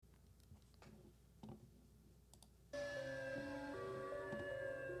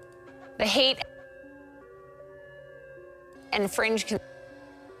The hate and fringe.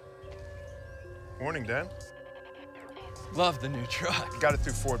 Morning, Dan. Love the new truck. Got it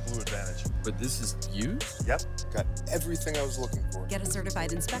through Ford Blue Advantage. But this is used? Yep. Got everything I was looking for. Get a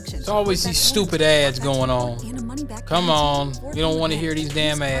certified inspection. There's always these stupid ads going on. Come on. You don't want to hear these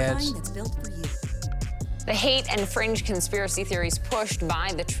damn ads. The hate and fringe conspiracy theories pushed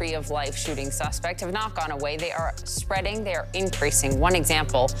by the Tree of Life shooting suspect have not gone away. They are spreading, they are increasing. One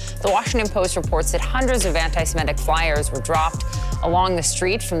example, the Washington Post reports that hundreds of anti-Semitic flyers were dropped along the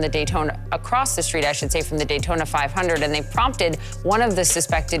street from the Daytona, across the street, I should say, from the Daytona 500, and they prompted one of the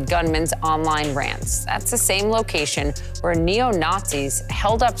suspected gunman's online rants. That's the same location where neo-Nazis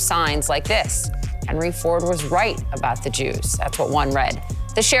held up signs like this. Henry Ford was right about the Jews. That's what one read.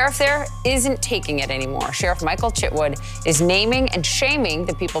 The sheriff there isn't taking it anymore. Sheriff Michael Chitwood is naming and shaming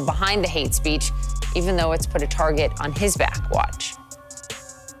the people behind the hate speech, even though it's put a target on his back. Watch.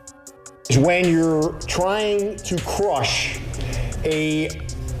 When you're trying to crush a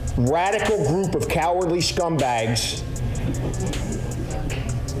radical group of cowardly scumbags,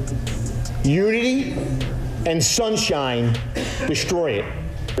 unity and sunshine destroy it.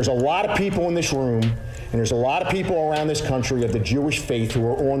 There's a lot of people in this room, and there's a lot of people around this country of the Jewish faith who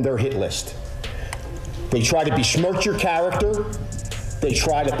are on their hit list. They try to besmirch your character. They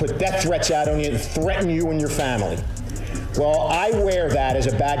try to put death threats out on you and threaten you and your family. Well, I wear that as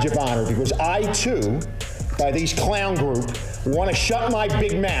a badge of honor because I, too, by these clown group, want to shut my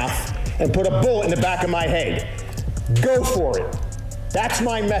big mouth and put a bullet in the back of my head. Go for it. That's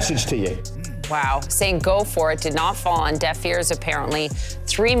my message to you. Wow. Saying go for it did not fall on deaf ears, apparently.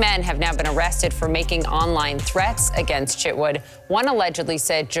 3 men have now been arrested for making online threats against Chitwood. One allegedly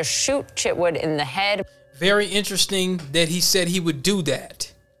said, just shoot Chitwood in the head. Very interesting that he said he would do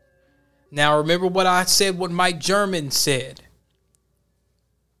that. Now, remember what I said, what Mike German said.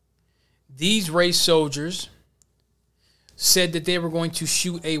 These race soldiers said that they were going to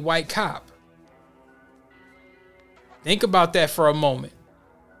shoot a white cop. Think about that for a moment.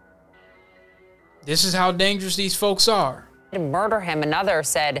 This is how dangerous these folks are. To murder him. Another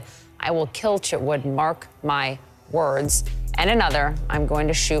said, I will kill Chitwood, mark my words. And another, I'm going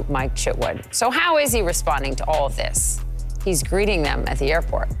to shoot Mike Chitwood. So how is he responding to all of this? He's greeting them at the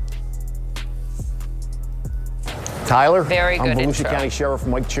airport. Tyler, Very good I'm Volusia intro. County Sheriff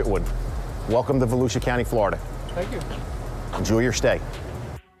Mike Chitwood. Welcome to Volusia County, Florida. Thank you. Enjoy your stay.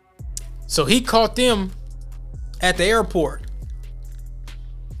 So he caught them at the airport.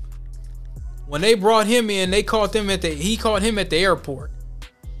 When they brought him in, he caught him at the airport.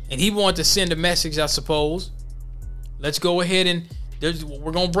 And he wanted to send a message, I suppose. Let's go ahead and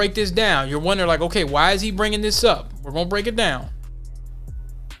we're going to break this down. You're wondering like, okay, why is he bringing this up? We're going to break it down.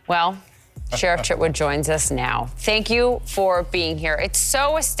 Well, Sheriff Chitwood joins us now. Thank you for being here. It's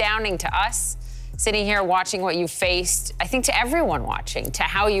so astounding to us sitting here watching what you faced, I think to everyone watching, to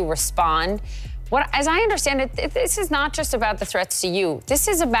how you respond. As I understand it, this is not just about the threats to you. This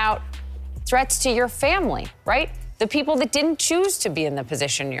is about threats to your family, right? The people that didn't choose to be in the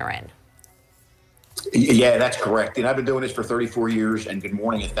position you're in. Yeah, that's correct. And I've been doing this for 34 years. And good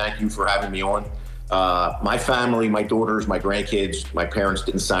morning, and thank you for having me on. My family, my daughters, my grandkids, my parents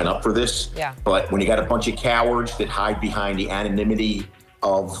didn't sign up for this. Yeah. But when you got a bunch of cowards that hide behind the anonymity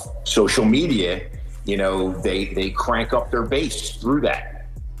of social media, you know, they crank up their base through that.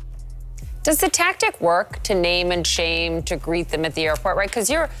 Does the tactic work to name and shame, to greet them at the airport, right? Because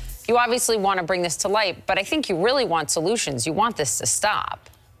you obviously want to bring this to light, but I think you really want solutions. You want this to stop.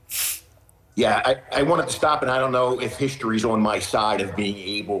 Yeah, I want it to stop, and I don't know if history's on my side of being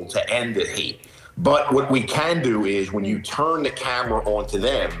able to end the hate. But what we can do is when you turn the camera onto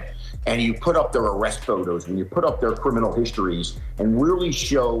them and you put up their arrest photos, when you put up their criminal histories and really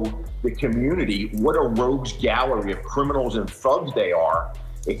show the community what a rogues gallery of criminals and thugs they are,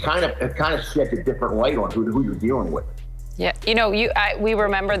 it kind of sheds a different light on who you're dealing with. Yeah, you know, we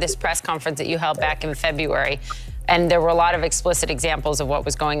remember this press conference that you held back in February, and there were a lot of explicit examples of what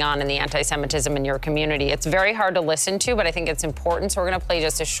was going on in the anti-Semitism in your community. It's very hard to listen to, but I think it's important. So we're going to play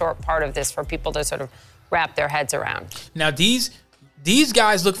just a short part of this for people to sort of wrap their heads around. Now, these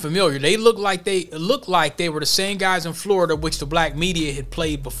guys look familiar. They look like they were the same guys in Florida which the black media had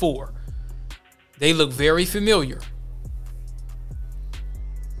played before. They look very familiar.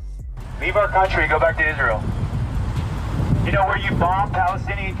 Leave our country, go back to Israel. You know where you bomb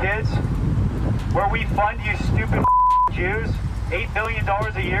Palestinian kids? Where we fund you stupid Jews? $8 billion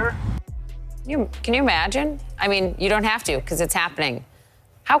a year? Can you imagine? I mean, you don't have to because it's happening.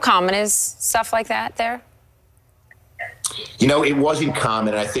 How common is stuff like that there? You know, it wasn't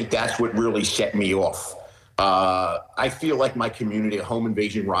common, and I think that's what really set me off. I feel like my community, a home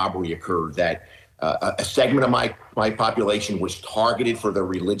invasion robbery occurred, that a segment of my population was targeted for their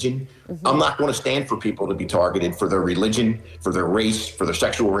religion. I'm not going to stand for people to be targeted for their religion, for their race, for their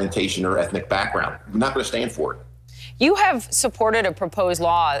sexual orientation or ethnic background. I'm not going to stand for it. You have supported a proposed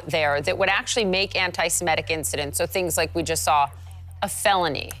law there that would actually make anti-Semitic incidents, so things like we just saw, a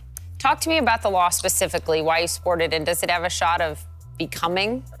felony. Talk to me about the law specifically, why you support it, and does it have a shot of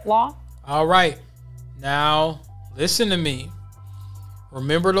becoming law? All right. Now, listen to me.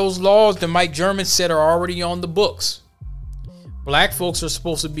 Remember those laws that Mike German said are already on the books. Black folks are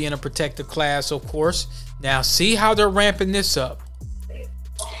supposed to be in a protected class, of course. Now, see how they're ramping this up.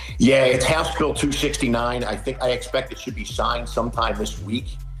 Yeah, it's House Bill 269. I expect it should be signed sometime this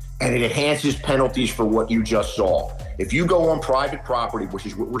week, and it enhances penalties for what you just saw. If you go on private property, which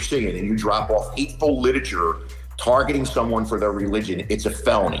is what we're seeing, and you drop off hateful literature targeting someone for their religion, it's a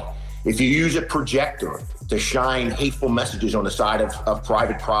felony. If you use a projector to shine hateful messages on the side of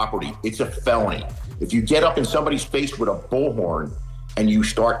private property, it's a felony. If you get up in somebody's face with a bullhorn and you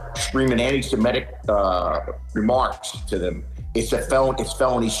start screaming anti-Semitic remarks to them, it's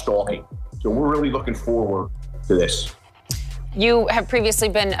felony stalking. So we're really looking forward to this. You have previously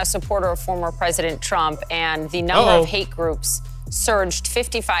been a supporter of former President Trump, and the number of hate groups surged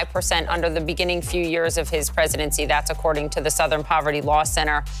 55% under the beginning few years of his presidency. That's according to the Southern Poverty Law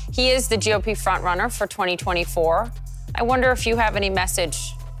Center. He is the GOP frontrunner for 2024. I wonder if you have any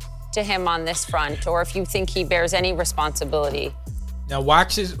message to him on this front, or if you think he bears any responsibility. Now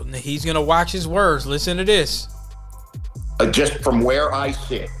he's going to watch his words. Listen to this. Just from where I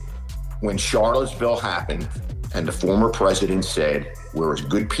sit, when Charlottesville happened and the former president said, we're as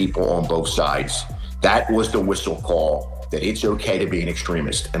good people on both sides, that was the whistle call that it's okay to be an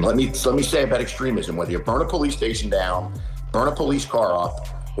extremist. And let me say about extremism, whether you burn a police station down, burn a police car up,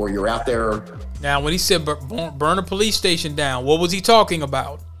 or you're out there. Now, when he said burn a police station down, what was he talking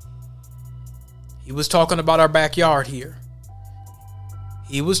about? He was talking about our backyard here.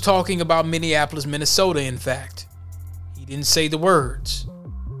 He was talking about Minneapolis, Minnesota, in fact. He didn't say the words.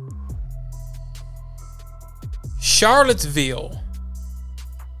 Charlottesville,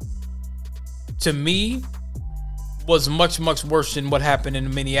 to me, was much, much worse than what happened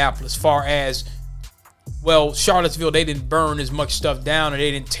in Minneapolis. Far as, well, Charlottesville, they didn't burn as much stuff down, and they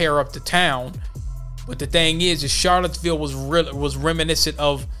didn't tear up the town. But the thing is Charlottesville was reminiscent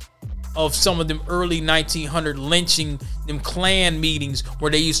of some of them early 1900 lynching, them Klan meetings where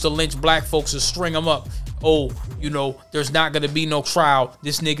they used to lynch black folks and string them up. Oh, there's not going to be no trial.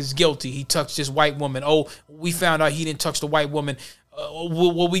 This nigga's guilty. He touched this white woman. Oh, we found out he didn't touch the white woman.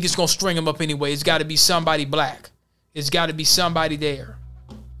 Well, we just going to string him up anyway. It's got to be somebody black. It's got to be somebody there.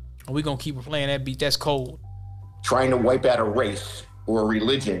 We're going to keep playing that beat. That's cold. Trying to wipe out a race or a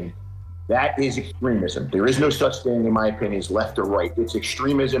religion, that is extremism. There is no such thing, in my opinion, as left or right. It's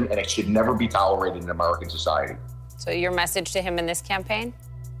extremism, and it should never be tolerated in American society. So your message to him in this campaign?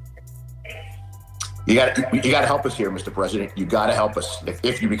 You got to help us here, Mr. President. You got to help us.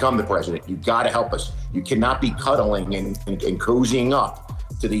 If you become the president, you got to help us. You cannot be cuddling and cozying up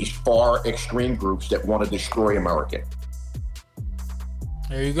to these far extreme groups that want to destroy America.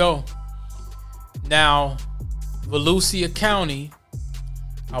 There you go. Now, Volusia County,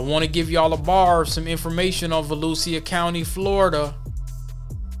 I want to give y'all a bar of some information on Volusia County, Florida.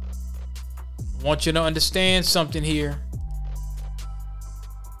 I want you to understand something here.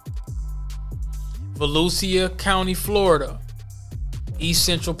 Volusia County, Florida, east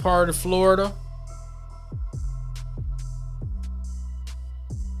central part of Florida.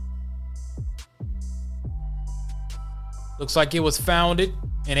 Looks like it was founded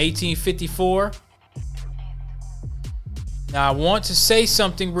in 1854. Now, I want to say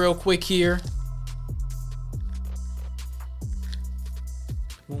something real quick here.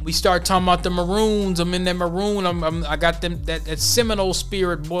 When we start talking about the Maroons, I'm in that Maroon. I got them that Seminole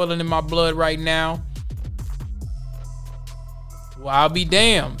spirit boiling in my blood right now. Well, I'll be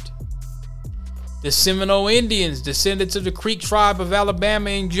damned. The Seminole Indians, descendants of the Creek tribe of Alabama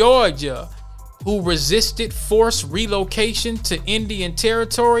and Georgia, who resisted forced relocation to Indian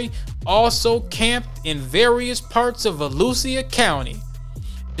Territory, also camped in various parts of Volusia County.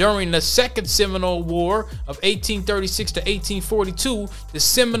 During the Second Seminole War of 1836 to 1842, the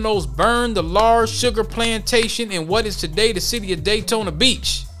Seminoles burned the large sugar plantation in what is today the city of Daytona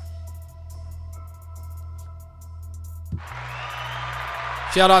Beach.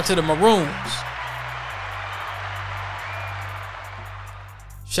 Shout out to the Maroons.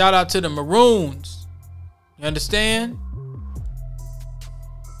 Shout out to the Maroons. You understand?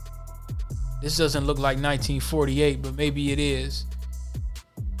 This doesn't look like 1948, but maybe it is.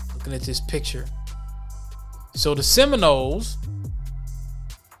 Looking at this picture. So the Seminoles,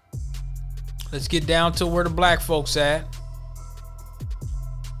 let's get down to where the black folks at.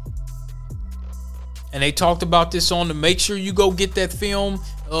 And they talked about this on the, make sure you go get that film,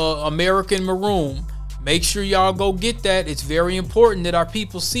 American Maroon. Make sure y'all go get that. It's very important that our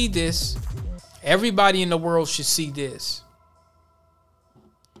people see this. Everybody in the world should see this.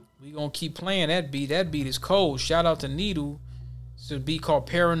 We gonna keep playing that beat. That beat is cold. Shout out to Needle. It's a beat called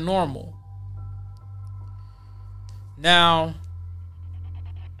Paranormal. Now,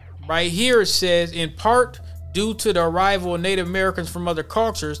 right here it says, in part due to the arrival of Native Americans from other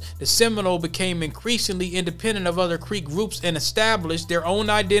cultures, the Seminole became increasingly independent of other Creek groups and established their own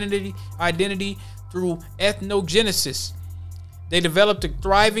identity through ethnogenesis. They developed a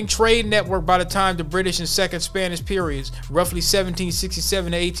thriving trade network by the time the British and Second Spanish periods, roughly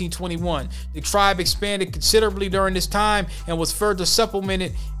 1767 to 1821. The tribe expanded considerably during this time and was further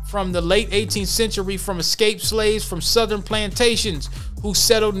supplemented from the late 18th century from escaped slaves from southern plantations who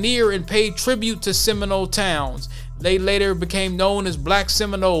settled near and paid tribute to Seminole towns. They later became known as Black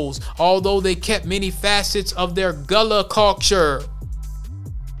Seminoles, although they kept many facets of their Gullah culture.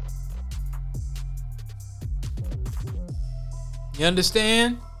 You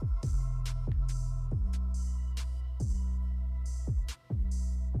understand?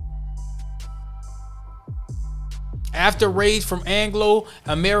 After raids from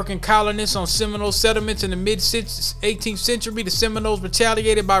Anglo-American colonists on Seminole settlements in the mid-18th century, the Seminoles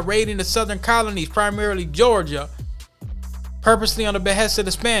retaliated by raiding the southern colonies, primarily Georgia, purposely on the behest of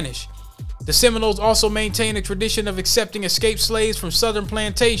the Spanish. The Seminoles also maintained a tradition of accepting escaped slaves from southern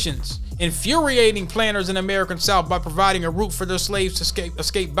plantations, infuriating planters in the American South by providing a route for their slaves to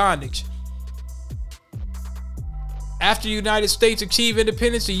escape bondage. After the United States achieved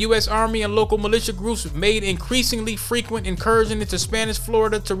independence, the U.S. Army and local militia groups made increasingly frequent incursions into Spanish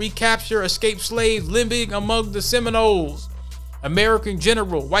Florida to recapture escaped slaves living among the Seminoles. American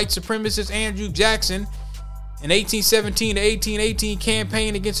general, white supremacist Andrew Jackson, in 1817 to 1818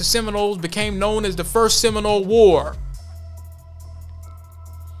 campaign against the Seminoles became known as the First Seminole War.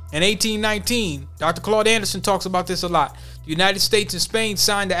 In 1819, Dr. Claude Anderson talks about this a lot. The United States and Spain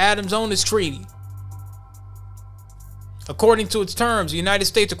signed the Adams-Onis Treaty. According to its terms, the United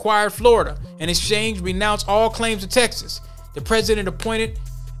States acquired Florida and in exchange renounced all claims to Texas. The president appointed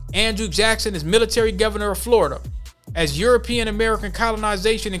Andrew Jackson as military governor of Florida. As European American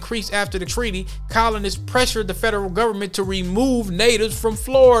colonization increased after the treaty, colonists pressured the federal government to remove natives from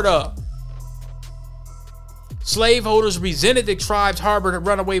Florida. Slaveholders resented the tribes harbored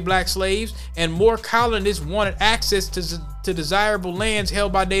runaway black slaves, and more colonists wanted access to desirable lands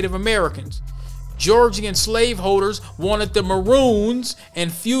held by Native Americans. Georgian slaveholders wanted the Maroons,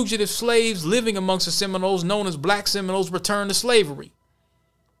 and fugitive slaves living amongst the Seminoles, known as Black Seminoles, returned to slavery.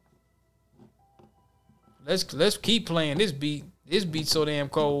 Let's keep playing this beat. This beat's so damn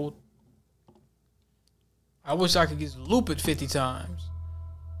cold. I wish I could just loop it 50 times.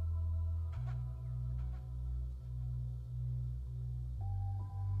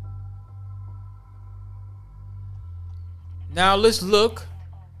 Now let's look.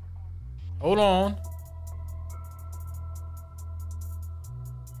 Hold on.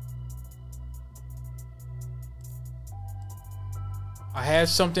 I had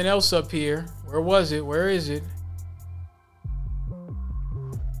something else up here. Where was it? Where is it?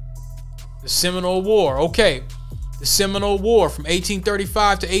 The Seminole War. Okay. The Seminole War from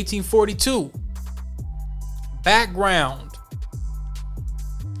 1835 to 1842. Background.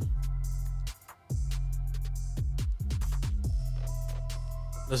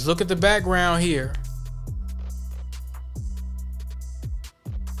 Let's look at the background here.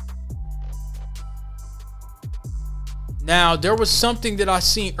 Now, there was something that I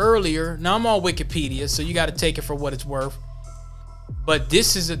seen earlier. Now, I'm on Wikipedia, so you got to take it for what it's worth. But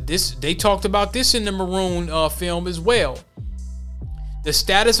they talked about this in the Maroon film as well. The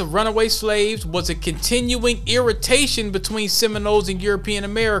status of runaway slaves was a continuing irritation between Seminoles and European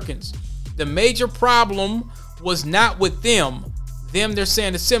Americans. The major problem was not with them, they're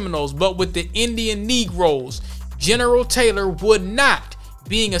saying the Seminoles, but with the Indian Negroes. General Taylor would not,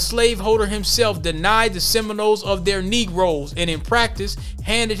 being a slaveholder himself, deny the Seminoles of their Negroes, and in practice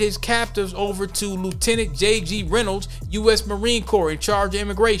handed his captives over to Lieutenant J.G. Reynolds, U.S. Marine Corps, in charge of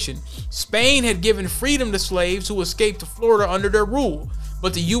immigration. Spain had given freedom to slaves who escaped to Florida under their rule,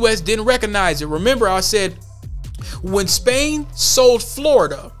 but the U.S. didn't recognize it. Remember, I said when Spain sold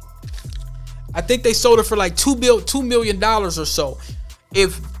Florida, I think they sold it for like $2 million or so.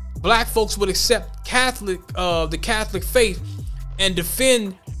 If black folks would accept the Catholic faith and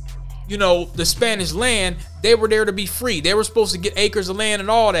defend, the Spanish land, they were there to be free. They were supposed to get acres of land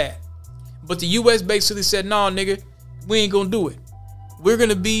and all that. But the U.S. basically said, "Nah, nigga, we ain't gonna do it. We're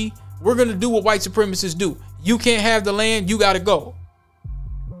gonna do what white supremacists do. You can't have the land. You gotta go.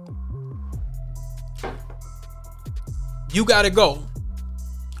 You gotta go."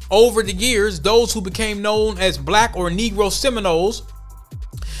 Over the years, those who became known as Black or Negro Seminoles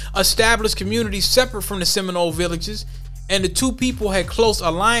established communities separate from the Seminole villages, and the two people had close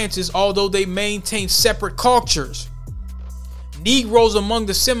alliances, although they maintained separate cultures. Negroes among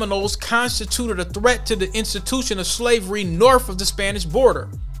the Seminoles constituted a threat to the institution of slavery north of the Spanish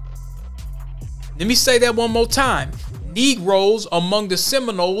border. Let me say that one more time. Negroes among the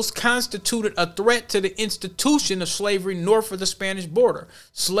Seminoles constituted a threat to the institution of slavery north of the Spanish border.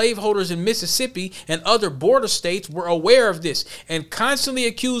 Slaveholders in Mississippi and other border states were aware of this and constantly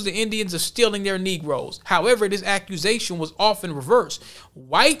accused the Indians of stealing their Negroes. However, this accusation was often reversed.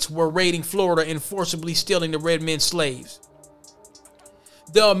 Whites were raiding Florida and forcibly stealing the red men's slaves.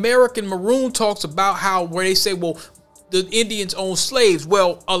 The American Maroon talks about how, where they say, well, the Indians own slaves.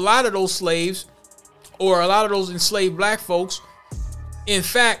 Well, a lot of those slaves, or a lot of those enslaved black folks, in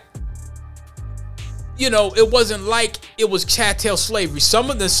fact, it wasn't like it was chattel slavery. Some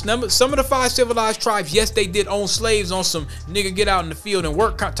of the 5 civilized tribes, yes, they did own slaves on some nigga get out in the field and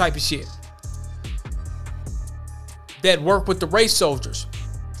work type of shit. That work with the race soldiers.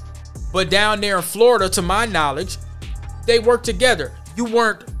 But down there in Florida, to my knowledge, they worked together. You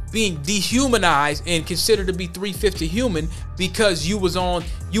weren't being dehumanized and considered to be 350 human because you wasn't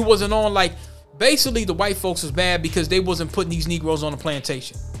on like. Basically, the white folks was bad because they wasn't putting these Negroes on the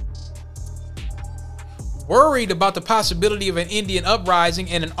plantation. Worried about the possibility of an Indian uprising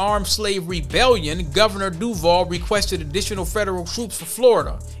and an armed slave rebellion, Governor Duval requested additional federal troops for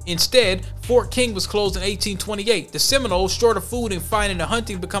Florida. Instead, Fort King was closed in 1828. The Seminoles, short of food and finding the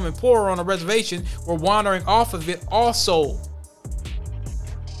hunting becoming poorer on a reservation, were wandering off of it also.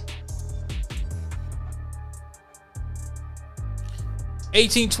 In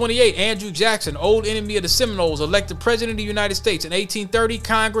 1828, Andrew Jackson, old enemy of the Seminoles, elected president of the United States. In 1830,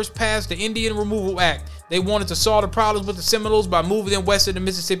 Congress passed the Indian Removal Act. They wanted to solve the problems with the Seminoles by moving them west of the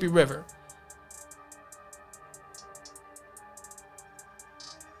Mississippi River.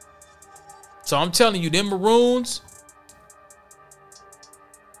 So I'm telling you, them Maroons,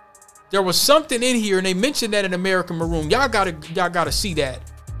 there was something in here, and they mentioned that in American Maroon. Y'all gotta see that.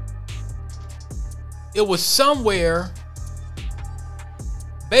 It was somewhere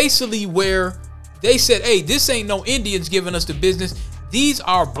basically where they said, hey, this ain't no Indians giving us the business. These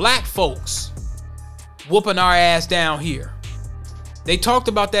are black folks whooping our ass down here. They talked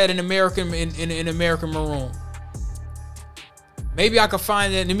about that in American Maroon. Maybe I could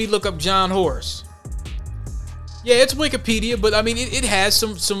find that. Let me look up John Horace. Yeah, it's Wikipedia, but I mean it has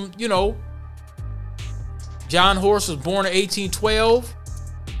some John Horace was born in 1812.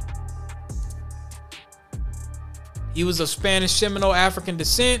 He was of Spanish Seminole African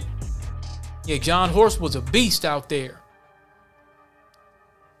descent. Yeah, John Horace was a beast out there.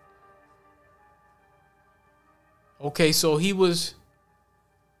 Okay, so he was...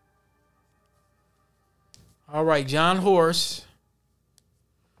 All right, John Horace.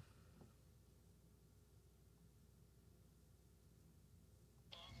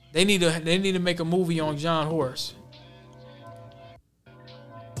 They need to make a movie on John Horace.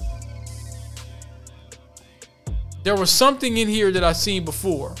 There was something in here that I seen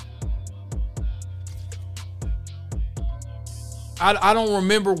before. I don't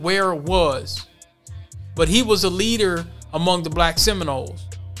remember where it was, but he was a leader among the black Seminoles.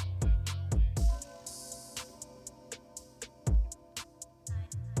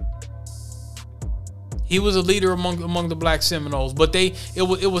 He was a leader among the black Seminoles, but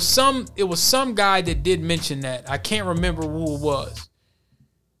it was some guy that did mention that. I can't remember who it was.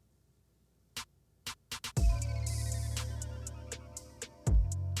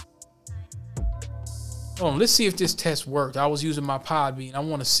 Hold on, let's see if this test worked. I was using my Podbean. I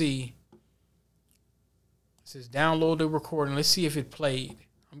want to see. It says download the recording. Let's see if it played.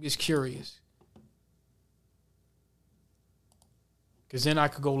 I'm just curious. Because then I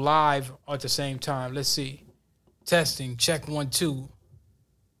could go live at the same time. Let's see. Testing. Check 1, 2.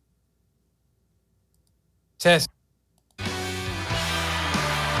 Test.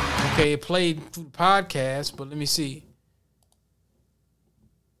 Okay, it played through the podcast, but let me see.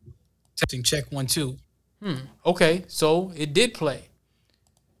 Testing. Check 1, 2. Okay, so it did play.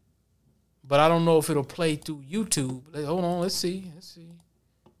 But I don't know if it'll play through YouTube. Hold on, let's see.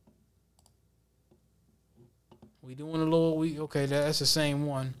 We doing a little okay, that's the same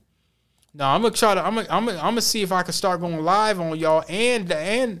one. Now I'm gonna see if I can start going live on y'all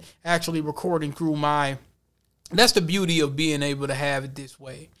and actually recording through my. That's the beauty of being able to have it this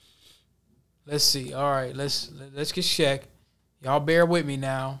way. Let's see. All right, let's get checked. Y'all bear with me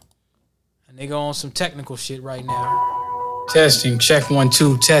now. And they go on some technical shit right now. Testing. Check 1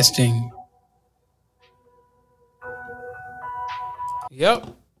 2. Testing. Yep.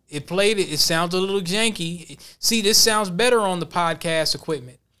 It played it. It sounds a little janky. See, this sounds better on the podcast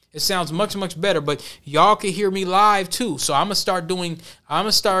equipment. It sounds much, much better. But y'all can hear me live too. So I'm gonna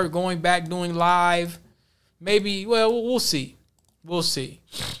start going back doing live. Maybe, well, we'll see. We'll see.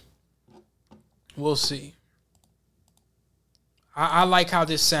 We'll see. I like how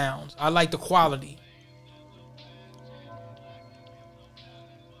this sounds. I like the quality.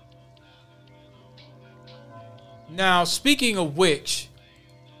 Now, speaking of which,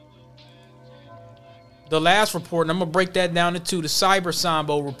 the last report, and I'm going to break that down into the Cyber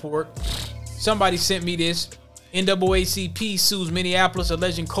Sambo report. Somebody sent me this. NAACP sues Minneapolis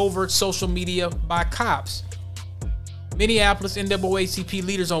alleging covert social media by cops. Minneapolis NAACP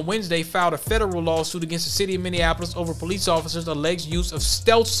leaders on Wednesday filed a federal lawsuit against the city of Minneapolis over police officers' alleged use of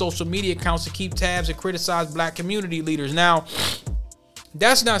stealth social media accounts to keep tabs and criticize black community leaders. Now,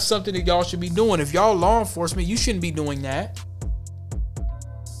 that's not something that y'all should be doing. If y'all law enforcement, you shouldn't be doing that.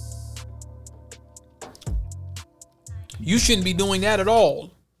 You shouldn't be doing that at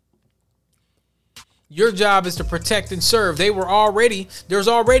all. Your job is to protect and serve. There's already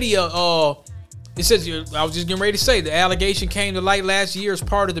it says, I was just getting ready to say, the allegation came to light last year as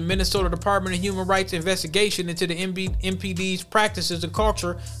part of the Minnesota Department of Human Rights investigation into the MPD's practices and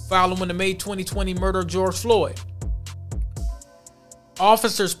culture following the May 2020 murder of George Floyd.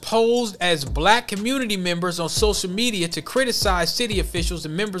 Officers posed as black community members on social media to criticize city officials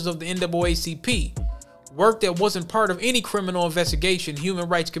and members of the NAACP. Work that wasn't part of any criminal investigation, Human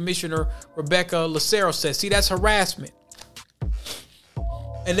Rights Commissioner Rebecca Lucero says. See, that's harassment.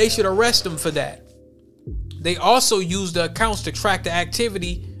 And they should arrest them for that. They also used the accounts to track the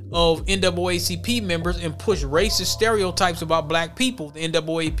activity of NAACP members and push racist stereotypes about black people, the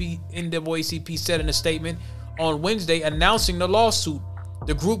NAACP said in a statement on Wednesday announcing the lawsuit.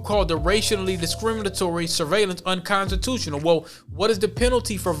 The group called the racially discriminatory surveillance unconstitutional. Well, what is the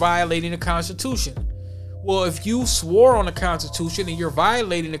penalty for violating the Constitution? Well, if you swore on the Constitution and you're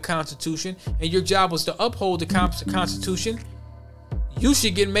violating the Constitution and your job was to uphold the Constitution, you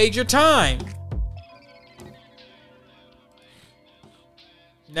should get major time.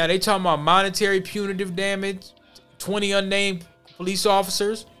 Now they talking about monetary punitive damage, 20 unnamed police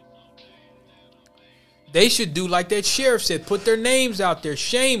officers. They should do like that sheriff said, put their names out there,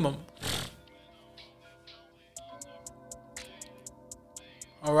 shame them.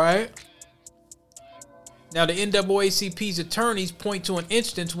 All right. Now the NAACP's attorneys point to an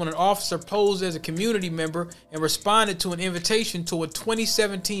instance when an officer posed as a community member and responded to an invitation to a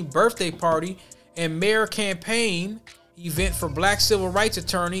 2017 birthday party and mayor campaign event for black civil rights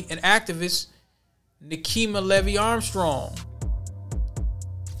attorney and activist Nikema Levy Armstrong.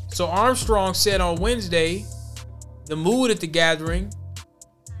 So Armstrong said on Wednesday, the mood at the gathering,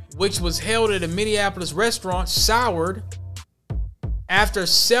 which was held at a Minneapolis restaurant, soured after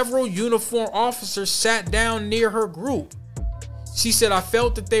several uniformed officers sat down near her group. She said, I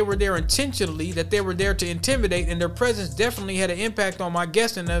felt that they were there intentionally, that they were there to intimidate, and their presence definitely had an impact on my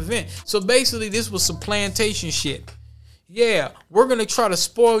guests in the event. So basically, this was some plantation shit. Yeah, we're going to try to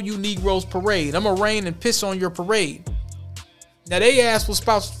spoil you Negroes' parade. I'm going to rain and piss on your parade. Now, they ass was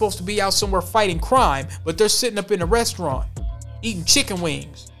supposed to be out somewhere fighting crime, but they're sitting up in a restaurant eating chicken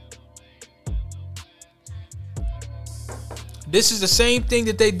wings. This is the same thing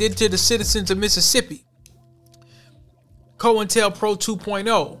that they did to the citizens of Mississippi. COINTELPRO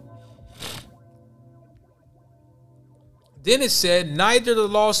 2.0. Then it said, neither the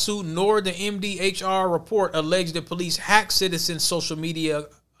lawsuit nor the MDHR report alleged that police hacked citizens' social media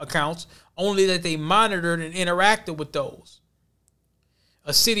accounts, only that they monitored and interacted with those.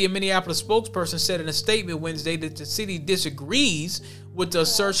 A city of Minneapolis spokesperson said in a statement Wednesday that the city disagrees with the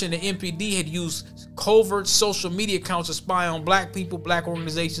assertion that MPD had used covert social media accounts to spy on black people, black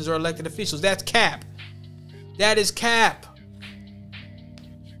organizations, or elected officials. That's cap. That is cap.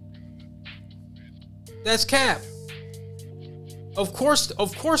 That's cap. Of course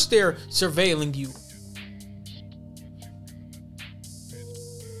they're surveilling you.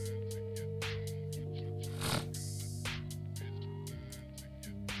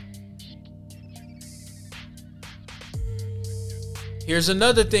 Here's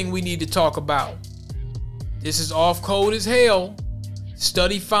another thing we need to talk about. This is off code as hell.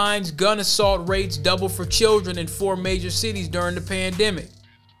 Study finds gun assault rates double for children in 4 major cities during the pandemic.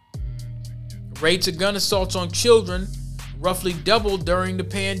 Rates of gun assaults on children roughly doubled during the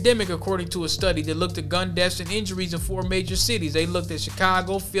pandemic, according to a study that looked at gun deaths and injuries in 4 major cities. They looked at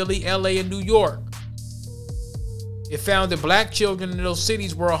Chicago, Philly, LA, and New York. It found that black children in those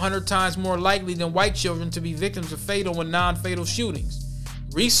cities were 100 times more likely than white children to be victims of fatal and non-fatal shootings.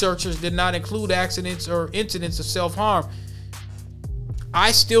 Researchers did not include accidents or incidents of self-harm.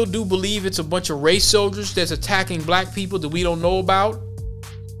 I still do believe it's a bunch of race soldiers that's attacking black people that we don't know about.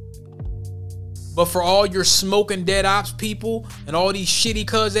 But for all your smoking dead ops people and all these shitty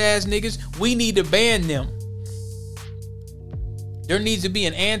cuz ass niggas, we need to ban them. There needs to be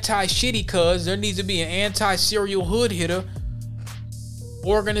an anti-shitty cuz. There needs to be an anti-serial hood hitter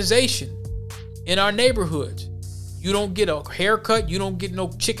organization in our neighborhoods. You don't get a haircut. You don't get no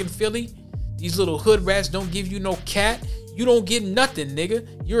chicken Philly. These little hood rats don't give you no cat. You don't get nothing, nigga.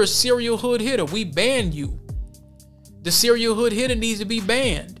 You're a serial hood hitter. We banned you. The serial hood hitter needs to be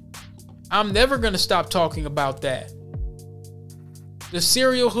banned. I'm never going to stop talking about that. The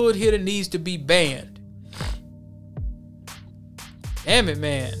serial hood hitter needs to be banned. Damn it,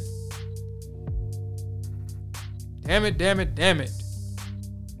 man. Damn it, damn it, damn it.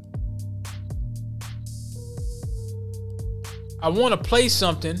 I want to play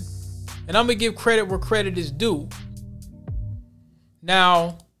something, and I'm going to give credit where credit is due.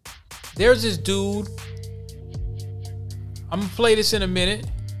 Now, there's this dude. I'm going to play this in a minute.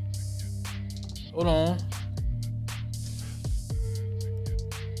 Hold on.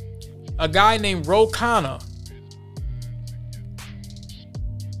 A guy named Rokana.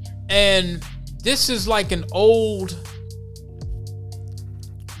 And this is like an old...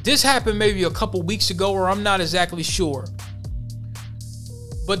 This happened maybe a couple weeks ago, or I'm not exactly sure.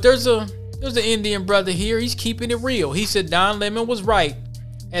 But there's an Indian brother here. He's keeping it real. He said Don Lemon was right.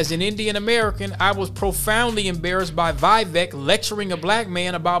 As an Indian American, I was profoundly embarrassed by Vivek lecturing a black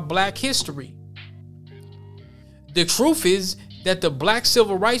man about black history. The truth is that the black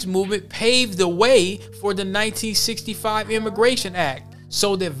civil rights movement paved the way for the 1965 Immigration Act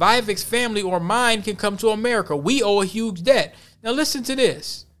so that Vivek's family or mine can come to America. We owe a huge debt. Now listen to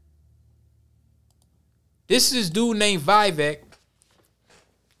this. This is dude named Vivek.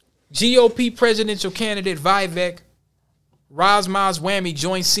 GOP presidential candidate Vivek Razmaz Whammy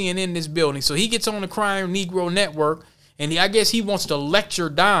joins CNN in this building. So he gets on the Crime Negro Network, and I guess he wants to lecture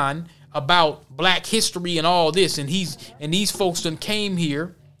Don about black history and all this. And these folks done came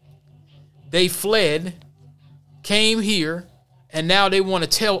here. They fled, came here, and now they want to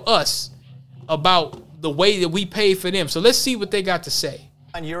tell us about the way that we pay for them. So let's see what they got to say.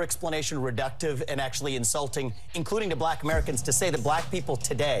 On your explanation, reductive and actually insulting, including to black Americans, to say that black people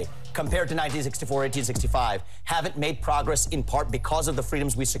today, compared to 1964, 1865, haven't made progress in part because of the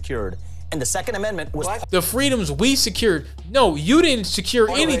freedoms we secured. And the Second Amendment was... The freedoms we secured. No, you didn't secure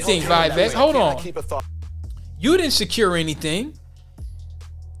anything, Vivek. Hold on. You didn't secure anything.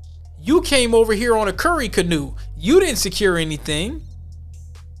 You came over here on a curry canoe. You didn't secure anything.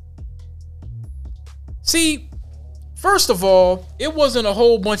 See... First of all, it wasn't a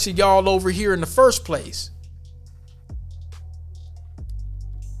whole bunch of y'all over here in the first place.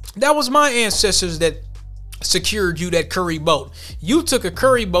 That was my ancestors that secured you that curry boat. You took a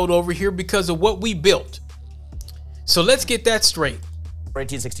curry boat over here because of what we built. So let's get that straight.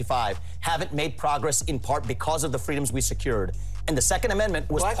 1865 haven't made progress in part because of the freedoms we secured. And the Second Amendment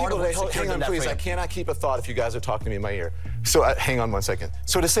was black part people, of what hang on, please. freedom. I cannot keep a thought if you guys are talking to me in my ear. So hang on 1 second.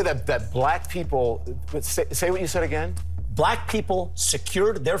 So to say that black people, say what you said again. Black people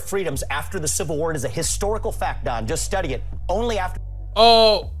secured their freedoms after the Civil War. It is a historical fact, Don. Just study it. Only after...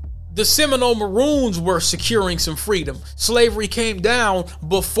 The Seminole Maroons were securing some freedom. Slavery came down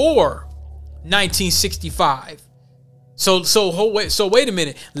before 1965. So wait a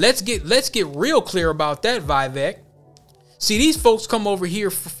minute. Let's get real clear about that, Vivek. See, these folks come over here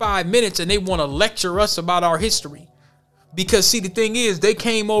for 5 minutes and they want to lecture us about our history. Because see, the thing is, they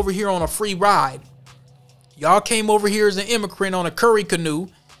came over here on a free ride. Y'all came over here as an immigrant on a curry canoe.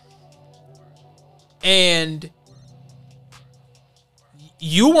 And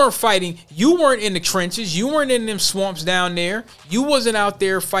you weren't fighting. You weren't in the trenches. You weren't in them swamps down there. You wasn't out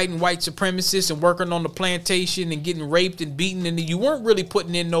there fighting white supremacists and working on the plantation and getting raped and beaten. And you weren't really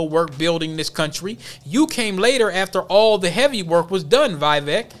putting in no work building this country. You came later after all the heavy work was done,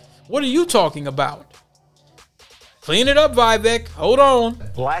 Vivek. What are you talking about? Clean it up, Vivek. Hold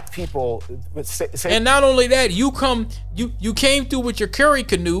on. Black people and not only that, you came through with your curry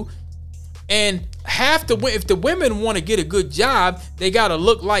canoe, and if the women want to get a good job, they gotta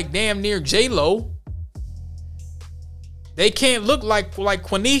look like damn near J-Lo. They can't look like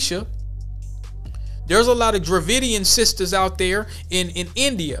Quenisha. There's a lot of Dravidian sisters out there in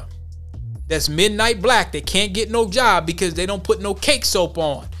India that's midnight black that can't get no job because they don't put no cake soap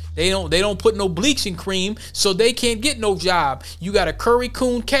on. They don't put no bleaching cream, so they can't get no job. You got a Curry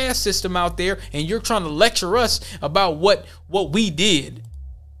Coon caste system out there, and you're trying to lecture us about what we did.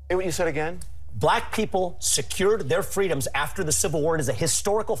 Hey, what you said again? Black people secured their freedoms after the Civil War. It is a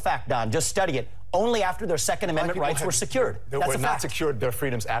historical fact, Don. Just study it. Only after their Second Amendment rights were secured. They That's were a not fact. secured their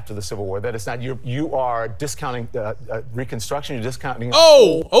freedoms after the Civil War. That is not. You are discounting Reconstruction. You're discounting.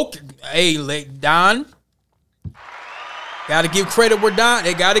 Oh, okay. Hey, Don. Got to give credit where Don.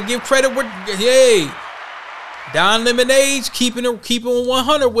 They got to give credit where. Hey, Don Lemonade's keeping it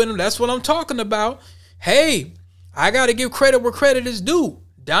 100 with him. That's what I'm talking about. Hey, I got to give credit where credit is due.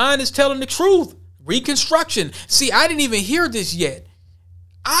 Don is telling the truth. Reconstruction. See, I didn't even hear this yet.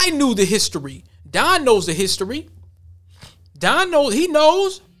 I knew the history. Don knows the history. Don knows. He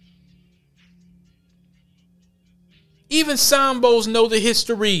knows. Even Sambos know the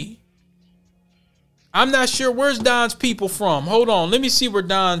history. I'm not sure where's Don's people from. Hold on. Let me see where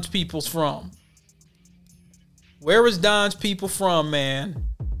Don's people's from. Where is Don's people from, man?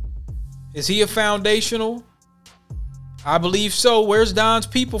 Is he a foundational? I believe so. Where's Don's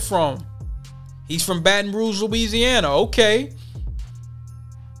people from? He's from Baton Rouge, Louisiana. Okay.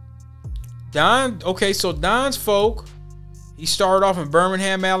 Okay, so Don's folk, he started off in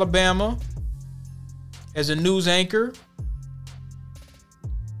Birmingham, Alabama as a news anchor.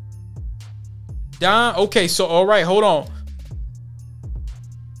 Okay, so all right, hold on.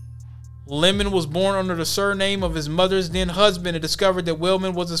 Lemon was born under the surname of his mother's then husband and discovered that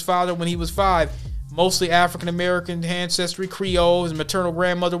Wellman was his father when he was 5. Mostly African-American ancestry, Creole. His maternal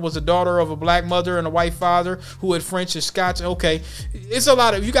grandmother was the daughter of a black mother and a white father who had French and Scots. Okay, it's a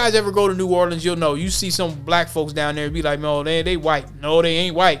lot of, if you guys ever go to New Orleans, you'll know. You see some black folks down there and be like, no, they white. No, they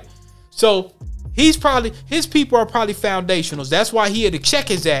ain't white. So his people are probably foundationals. That's why he had to check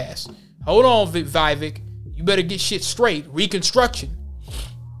his ass. Hold on, Vivek. You better get shit straight. Reconstruction.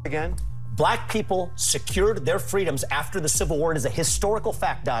 Again? Black people secured their freedoms after the Civil War. It is a historical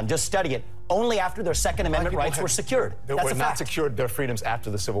fact, Don. Just study it. Only after their Second Amendment rights were secured. They That's were a not fact. secured their freedoms after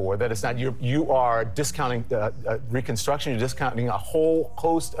the Civil War. That is not. You are discounting Reconstruction. You're discounting a whole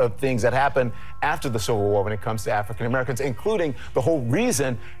host of things that happened after the Civil War when it comes to African Americans, including the whole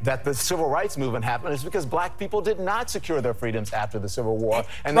reason that the Civil Rights Movement happened is because black people did not secure their freedoms after the Civil War.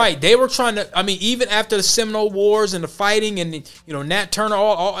 And right, they were trying to. I mean, even after the Seminole Wars and the fighting and Nat Turner,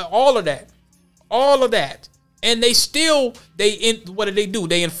 all of that. All of that. And they still, what did they do?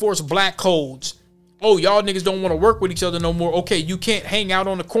 They enforce black codes. Oh, y'all niggas don't want to work with each other no more. Okay, you can't hang out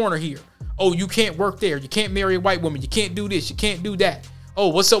on the corner here. Oh, you can't work there. You can't marry a white woman. You can't do this. You can't do that. Oh,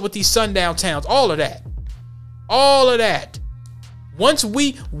 what's up with these sundown towns? All of that. All of that. Once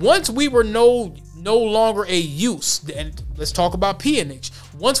we were no longer a use, and let's talk about peonage.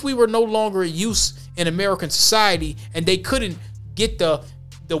 Once we were no longer a use in American society and they couldn't get the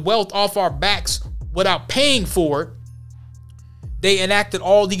wealth off our backs without paying for it, they enacted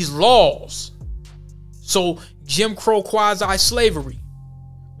all these laws. So Jim Crow quasi-slavery.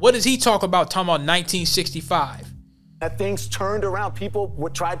 What does he talk about? Talking about 1965. That things turned around. People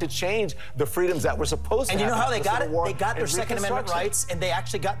tried to change the freedoms that were supposed to And you know happen how they after the got Civil it? War They got their and Second Amendment Reconstruction. rights, and they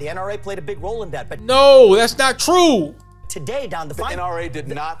actually got, the NRA played a big role in that. But No, that's not true. today, Don, The NRA did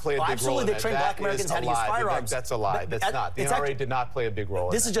not play a big role absolutely, in they that. trained That black Americans is how a to use lie. firearms. That's a lie. That's not. The NRA did not play a big role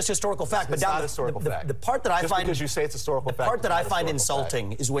in This that. is just historical fact. But It's Don, not a historical fact. the part that I Just find because you say it's historical the fact, part that it's I not find historical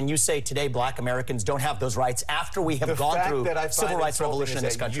insulting is when you say today black Americans don't have those rights after we have The gone fact through that I find civil rights insulting revolution in is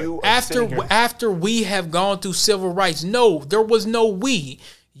this that country. you are sitting here- After we have gone through civil rights, no, there was no we.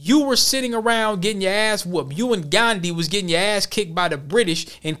 You were sitting around getting your ass whooped. You and Gandhi was getting your ass kicked by the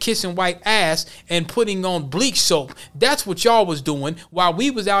British and kissing white ass and putting on bleach soap. That's what y'all was doing while we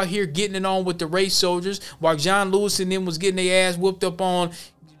was out here getting it on with the race soldiers, while John Lewis and them was getting their ass whooped up on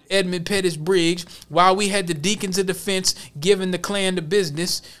Edmund Pettus Briggs, while we had the Deacons of Defense giving the Klan the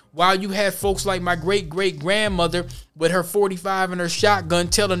business, while you had folks like my great-great-grandmother with her 45 and her shotgun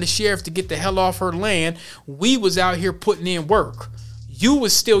telling the sheriff to get the hell off her land. We was out here putting in work. You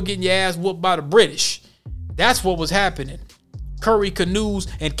was still getting your ass whooped by the British. That's what was happening. Curry canoes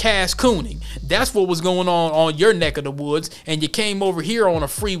and cash cooning. That's what was going on your neck of the woods. And you came over here on a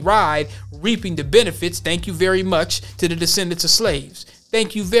free ride, reaping the benefits. Thank you very much to the descendants of slaves.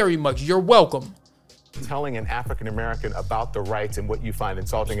 Thank you very much. You're welcome. telling an African American about the rights and what you find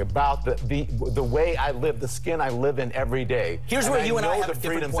insulting about the way I live, the skin I live in every day. Here's where you and I have a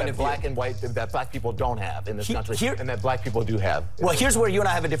different freedoms point that of view. black and white that black people don't have in this country, and that black people do have. Well, here's where you and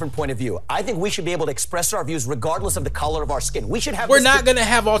I have a different point of view. I think we should be able to express our views regardless of the color of our skin. We should have. We're not going to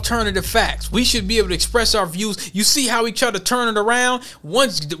have alternative facts. We should be able to express our views. You see how he tried to turn it around?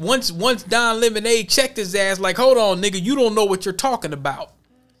 Once Don Lemonade checked his ass, like, hold on, nigga, you don't know what you're talking about.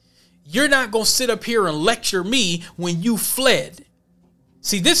 You're not going to sit up here and lecture me when you fled.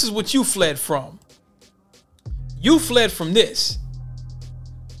 See, this is what you fled from. You fled from this.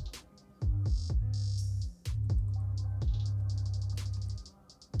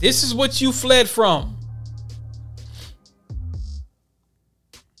 This is what you fled from.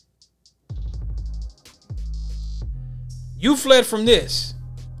 You fled from this.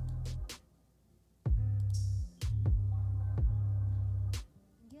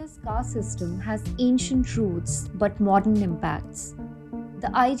 India's caste system has ancient roots but modern impacts.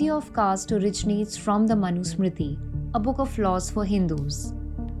 The idea of caste originates from the Manusmriti, a book of laws for Hindus.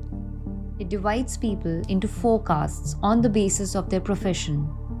 It divides people into 4 castes on the basis of their profession.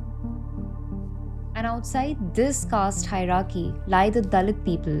 And outside this caste hierarchy lie the Dalit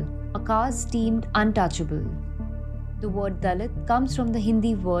people, a caste deemed untouchable. The word Dalit comes from the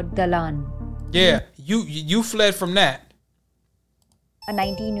Hindi word Dalan. Yeah, you fled from that. A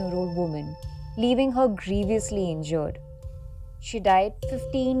 19-year-old woman, leaving her grievously injured. She died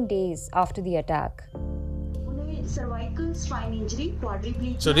 15 days after the attack. Cervical spine injury,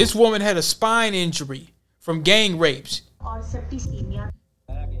 quadriplegia. So this woman had a spine injury from gang rapes. Or septicemia.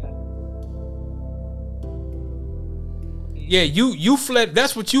 Yeah, you fled.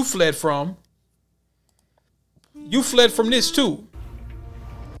 That's what you fled from. You fled from this too.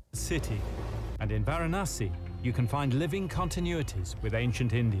 City, and in Varanasi, you can find living continuities with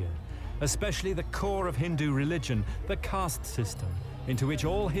ancient India, especially the core of Hindu religion, the caste system, into which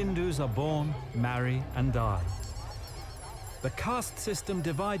all Hindus are born, marry, and die. The caste system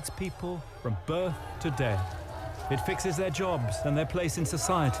divides people from birth to death. It fixes their jobs and their place in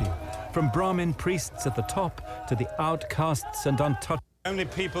society, from Brahmin priests at the top to the outcasts and untouched. Only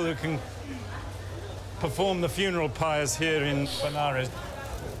people who can perform the funeral pyres here in Benares.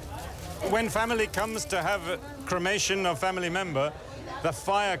 When family comes to have a cremation of family member, the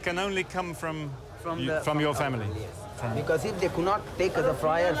fire can only come from your family. Because if they could not take the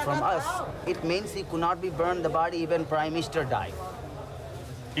fire from us, it means he could not be burned the body, even Prime Minister died.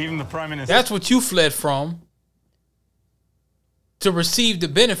 Even the Prime Minister. That's what you fled from. To receive the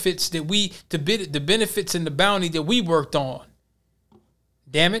benefits that the benefits and the bounty that we worked on.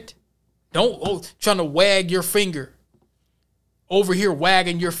 Damn it. Don't trying to wag your finger. Over here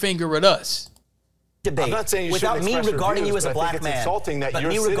wagging your finger at us. Debate. I'm not saying you without me regarding you as a black man, insulting that but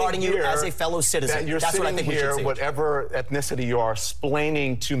you're me regarding you here, as a fellow citizen. That you're That's what I think we should see. Whatever ethnicity you are,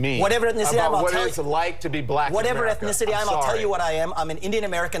 explaining to me whatever ethnicity about I'm, what it's like to be black. Whatever in America. ethnicity I'm, I'll tell you what I am. I'm an Indian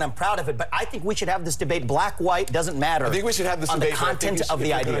American. I'm proud of it. But I think we should have this debate. Black, white doesn't matter. I think we should have this on debate. The content of the if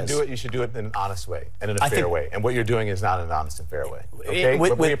you're ideas. Going to do it, you should do it in an honest way and in a fair way. And what you're doing is not an honest and fair way. Okay?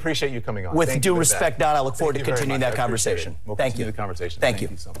 But we appreciate you coming on. With due respect, Don, I look forward to continuing that conversation. Thank you. The conversation. Thank you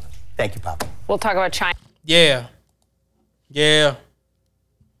so much. Thank you, Papa. We'll talk about China. Yeah.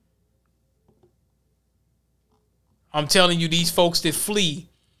 I'm telling you, these folks that flee,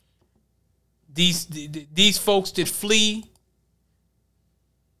 these folks that flee,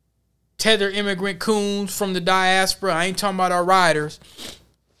 tether immigrant coons from the diaspora. I ain't talking about our riders.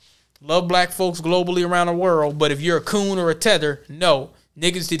 Love black folks globally around the world, but if you're a coon or a tether, no.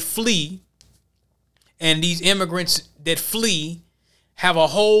 Niggas that flee and these immigrants that flee have a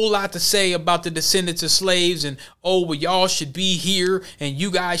whole lot to say about the descendants of slaves and, oh, well, y'all should be here and you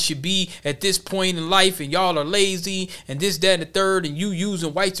guys should be at this point in life and y'all are lazy and this, that, and the third, and you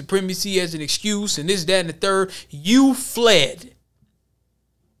using white supremacy as an excuse and this, that, and the third. You fled.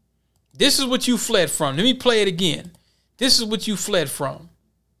 This is what you fled from. Let me play it again. This is what you fled from.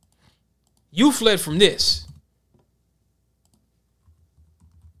 You fled from this.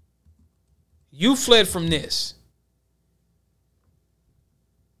 You fled from this.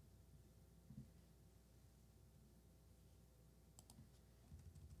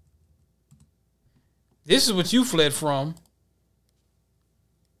 This is what you fled from.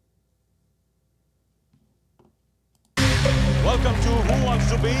 Welcome to Who Wants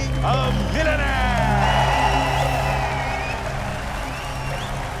to Be a Millionaire?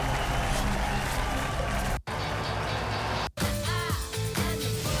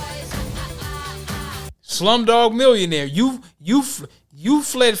 Slumdog Millionaire. You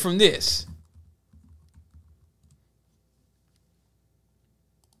fled from this.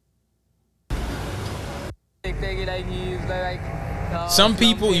 Some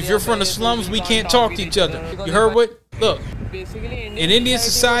people, if you're from the slums, we can't talk to each other. You heard what? Look, an Indian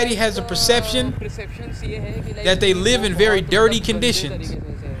society has a perception that they live in very dirty conditions.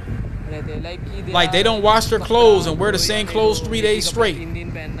 Like they don't wash their clothes and wear the same clothes 3 days straight.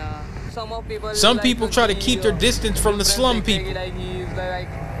 Some people try to keep their distance from the slum people.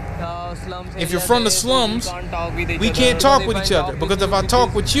 If you're from the slums, we can't talk with each other, because if I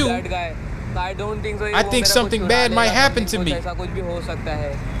talk with you, I think something bad might happen to me.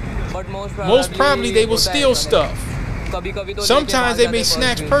 Most probably they will steal stuff. Sometimes they may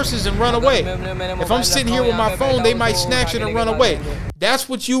snatch purses and run away. If I'm sitting here with my phone, they might snatch it and run away. That's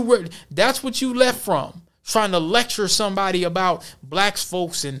what you left from. Trying to lecture somebody about black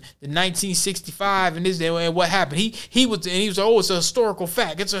folks in the 1965 and this and what happened. He was like, oh, it's a historical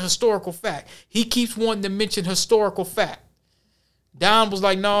fact. It's a historical fact. He keeps wanting to mention historical fact. Don was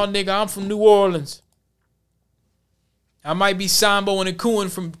like, no, nigga, I'm from New Orleans. I might be Sambo and cooning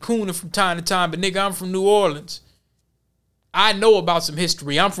from time to time, but nigga, I'm from New Orleans. I know about some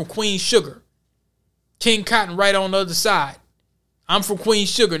history. I'm from Queen Sugar. King Cotton right on the other side. I'm from Queen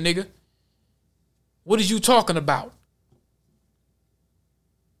Sugar, nigga. What is you talking about?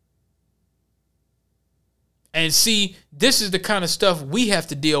 And see, this is the kind of stuff we have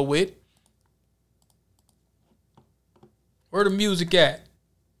to deal with. Where the music at?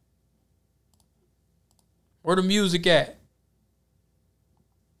 Where the music at?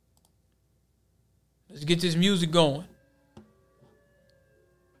 Let's get this music going.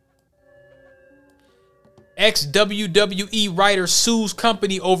 Ex-WWE writer sues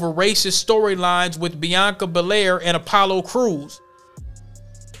company over racist storylines with Bianca Belair and Apollo Crews.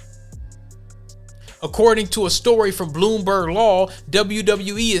 According to a story from Bloomberg Law,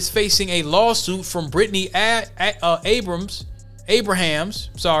 WWE is facing a lawsuit from Brittany Abrahams,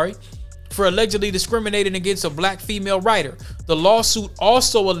 for allegedly discriminating against a black female writer. The lawsuit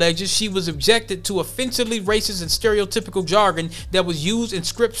also alleges she was subjected to offensively racist and stereotypical jargon that was used in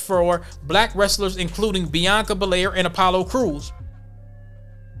scripts for black wrestlers, including Bianca Belair and Apollo Crews.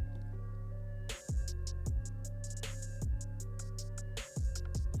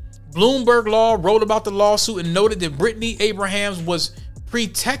 Bloomberg Law wrote about the lawsuit and noted that Brittany Abrahams was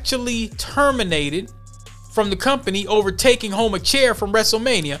pretextually terminated from the company over taking home a chair from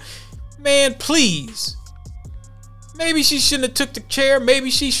WrestleMania. Man, please. Maybe she shouldn't have took the chair. Maybe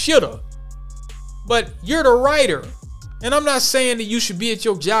she should have. But you're the writer. And I'm not saying that you should be at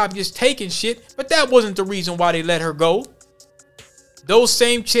your job just taking shit, but that wasn't the reason why they let her go. Those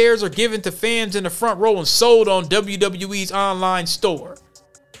same chairs are given to fans in the front row and sold on WWE's online store.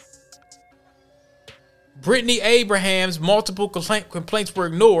 Brittany Abrahams' multiple complaints were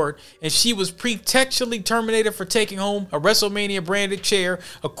ignored, and she was pretextually terminated for taking home a WrestleMania branded chair,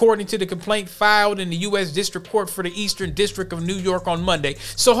 according to the complaint filed in the U.S. District Court for the Eastern District of New York on Monday.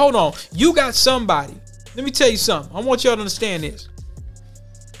 So hold on, you got somebody. Let me tell you something. I want y'all to understand this.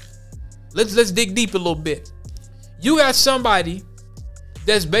 Let's dig deep a little bit. You got somebody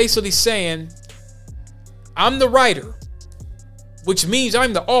that's basically saying, I'm the writer, which means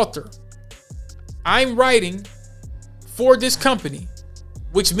I'm the author. I'm writing for this company,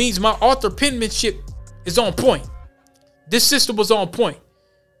 which means my author penmanship is on point. This system was on point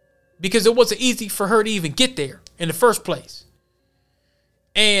because it wasn't easy for her to even get there in the first place.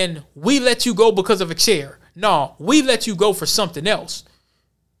 And we let you go because of a chair. No, we let you go for something else.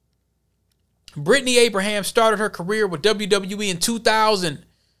 Brittany Abrahams started her career with WWE in 2000.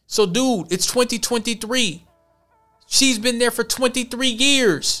 So, dude, it's 2023. She's been there for 23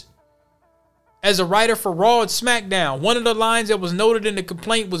 years. As a writer for Raw and SmackDown, one of the lines that was noted in the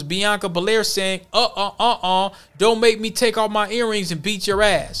complaint was Bianca Belair saying, don't make me take off my earrings and beat your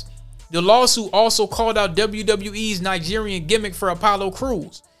ass. The lawsuit also called out WWE's Nigerian gimmick for Apollo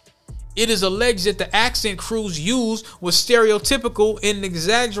Crews. It is alleged that the accent Crews used was stereotypical in an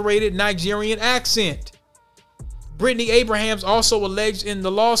exaggerated Nigerian accent. Brittany Abrahams also alleged in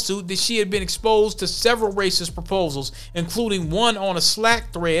the lawsuit that she had been exposed to several racist proposals, including one on a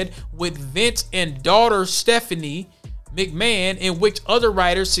Slack thread with Vince and daughter Stephanie McMahon, in which other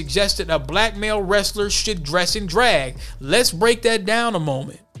writers suggested a black male wrestler should dress in drag. Let's break that down a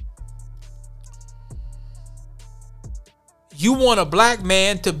moment. You want a black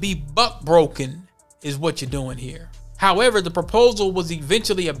man to be buck broken is what you're doing here. However, the proposal was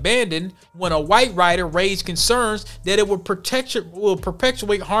eventually abandoned when a white writer raised concerns that it would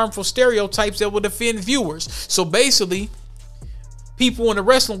perpetuate harmful stereotypes that would offend viewers. So basically, people in the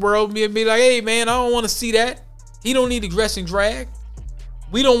wrestling world be like, hey man, I don't want to see that. He don't need to dress in drag.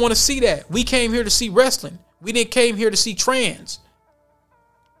 We don't want to see that. We came here to see wrestling. We didn't came here to see trans.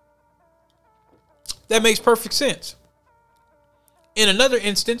 That makes perfect sense. In another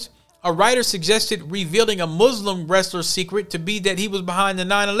instance, a writer suggested revealing a Muslim wrestler's secret to be that he was behind the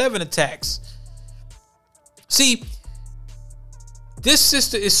 9/11 attacks. See, this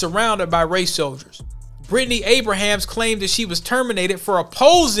sister is surrounded by race soldiers. Brittany Abrahams claimed that she was terminated for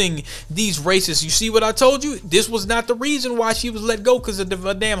opposing these racists. You see what I told you? This was not the reason why she was let go, because of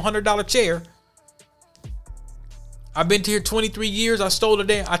a damn $100 chair. I've been here 23 years. I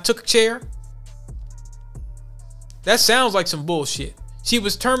took a chair. That sounds like some bullshit. She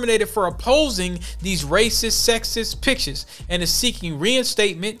was terminated for opposing these racist, sexist pictures and is seeking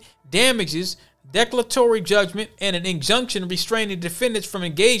reinstatement, damages, declaratory judgment, and an injunction restraining defendants from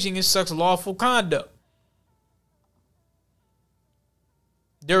engaging in such lawful conduct.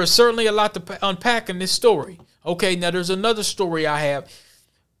 There is certainly a lot to unpack in this story. Okay, now there's another story I have.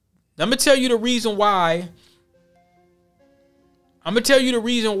 I'm going to tell you the reason why.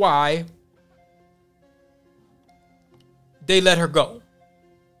 They let her go.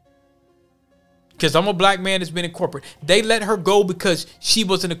 Because I'm a black man that's been in corporate. They let her go because she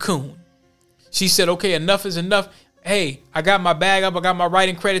wasn't a coon. She said, okay, enough is enough. Hey, I got my bag up. I got my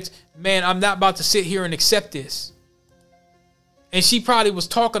writing credits. Man, I'm not about to sit here and accept this. And she probably was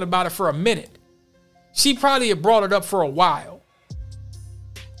talking about it for a minute. She probably had brought it up for a while.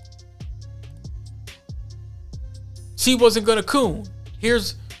 She wasn't going to coon.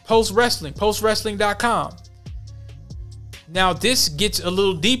 Here's Post Wrestling, postwrestling.com. Now, this gets a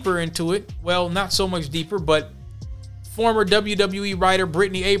little deeper into it. Well, not so much deeper, but former WWE writer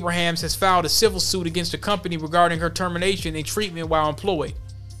Brittany Abrahams has filed a civil suit against the company regarding her termination and treatment while employed.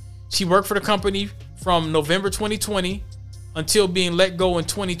 She worked for the company from November 2020 until being let go in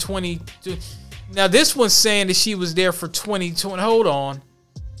 2022. Now, this one's saying that she was there for 2020. Hold on.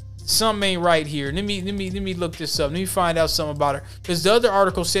 Something ain't right here. Let me look this up. Let me find out something about her. Because the other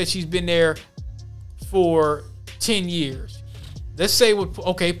article said she's been there for 10 years. Let's say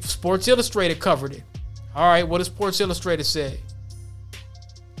Sports Illustrated covered it. All right, what does Sports Illustrated say?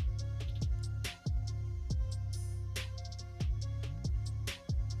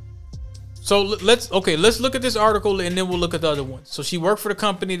 So let's look at this article and then we'll look at the other ones. So she worked for the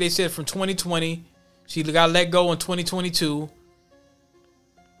company, they said, from 2020. She got let go in 2022.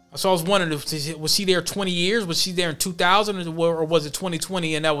 So I was wondering, was she there 20 years? Was she there in 2000 or was it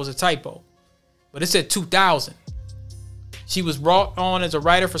 2020 and that was a typo? But it said 2000. She was brought on as a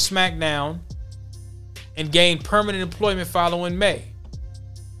writer for SmackDown and gained permanent employment following May.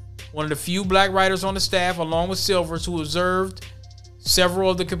 One of the few black writers on the staff, along with Silvers, who observed several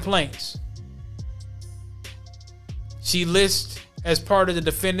of the complaints. She lists as part of the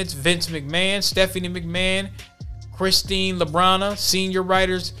defendants Vince McMahon, Stephanie McMahon, Christine Labrana, senior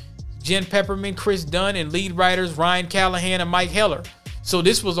writers Jen Pepperman, Chris Dunn, and lead writers Ryan Callahan and Mike Heller. So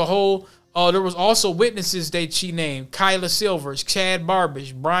this was a whole... there was also witnesses that she named: Kyla Silvers, Chad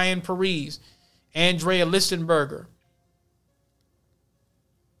Barbish, Brian Parise, Andrea Listenberger.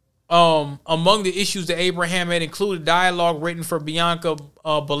 Among the issues that Abraham had included dialogue written for Bianca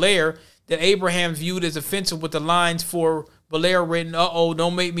Belair that Abraham viewed as offensive, with the lines for Belair written, "Uh-oh,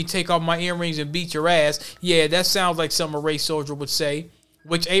 don't make me take off my earrings and beat your ass." Yeah, that sounds like something a race soldier would say,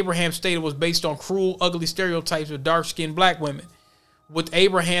 which Abraham stated was based on cruel, ugly stereotypes of dark-skinned black women, with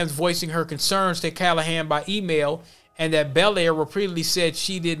Abrahams voicing her concerns to Callahan by email, and that Belair repeatedly said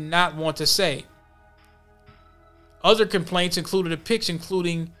she did not want to say. Other complaints included a picture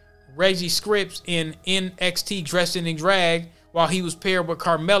including Reggie Scripps in NXT dressed in drag while he was paired with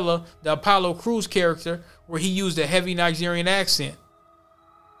Carmella, the Apollo Crews character, where he used a heavy Nigerian accent.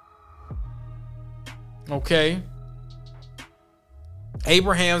 Okay.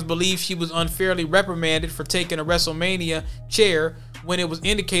 Abrahams believes she was unfairly reprimanded for taking a WrestleMania chair when it was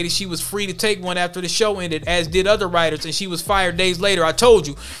indicated she was free to take one after the show ended, as did other writers, and she was fired days later. I told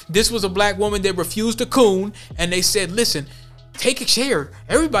you, this was a black woman that refused to coon, and they said, listen, take a chair.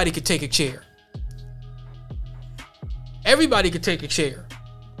 Everybody could take a chair. Everybody could take a chair.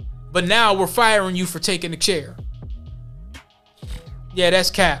 But now we're firing you for taking a chair. Yeah, that's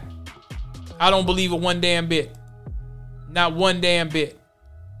cap. I don't believe it one damn bit. Not one damn bit.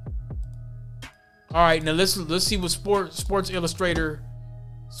 All right, now let's see what Sports Illustrated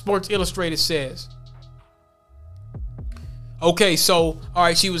says. Okay, so all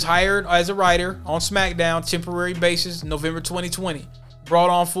right, she was hired as a writer on SmackDown, temporary basis, November 2020. Brought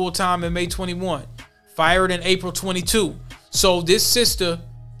on full time in May 21. Fired in April 22. So this sister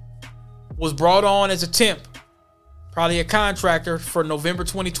was brought on as a temp, probably a contractor, for November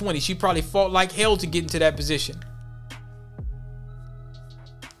 2020. She probably fought like hell to get into that position.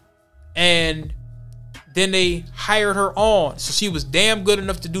 And then they hired her on. So she was damn good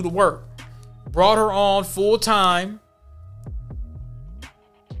enough to do the work. Brought her on full time.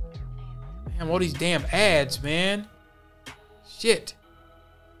 Damn, all these damn ads, man. Shit.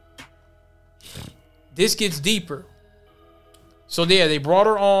 This gets deeper. So there, they brought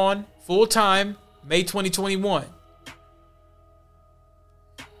her on full time, May 2021.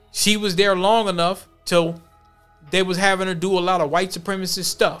 She was there long enough till they was having her do a lot of white supremacist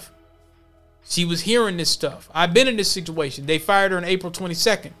stuff. She was hearing this stuff. I've been in this situation. They fired her on April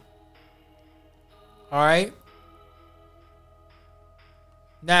 22nd. All right.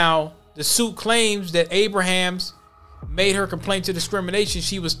 Now, the suit claims that Abrahams made her complaint to discrimination.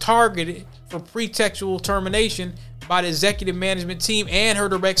 She was targeted for pretextual termination by the executive management team and her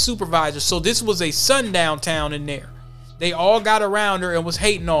direct supervisor. So this was a sundown town in there. They all got around her and was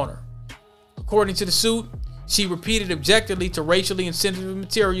hating on her. According to the suit, she repeated objectively to racially insensitive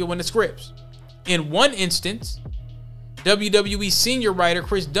material in the scripts. In one instance, WWE senior writer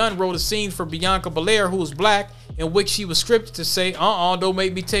Chris Dunn wrote a scene for Bianca Belair, who was black, in which she was scripted to say, don't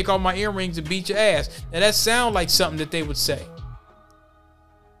make me take off my earrings and beat your ass. Now that sounds like something that they would say.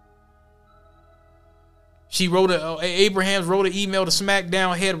 Abrahams wrote an email to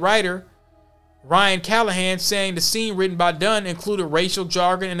SmackDown head writer Ryan Callahan saying the scene written by Dunn included racial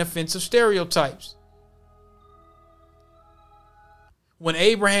jargon and offensive stereotypes. When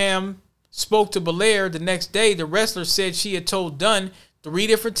Abraham spoke to Belair the next day, the wrestler said she had told Dunn 3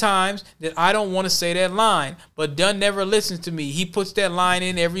 different times that I don't want to say that line, but Dunn never listens to me. He puts that line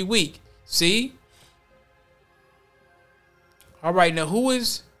in every week. See? All right, now who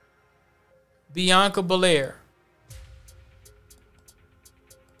is Bianca Belair?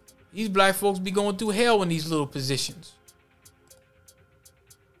 These black folks be going through hell in these little positions.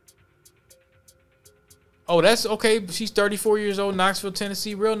 Oh, that's okay. She's 34 years old, Knoxville,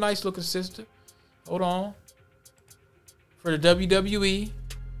 Tennessee. Real nice looking sister. Hold on. For the WWE.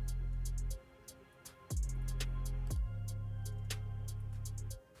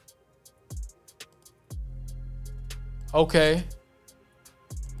 Okay.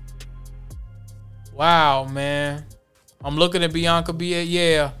 Wow, man. I'm looking at Bianca B.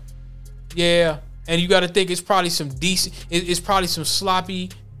 Yeah. And you got to think it's probably some decent, it's probably some sloppy,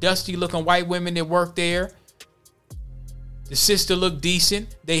 dusty looking white women that work there. The sister looked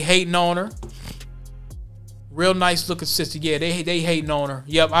decent. They hating on her. Real nice looking sister. Yeah, they hating on her.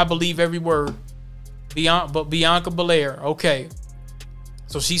 Yep, I believe every word. Bianca Belair. Okay.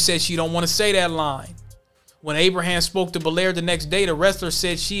 So she said she don't want to say that line. When Abraham spoke to Belair the next day, the wrestler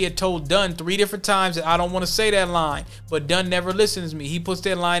said she had told Dunn 3 different times that I don't want to say that line, but Dunn never listens to me. He puts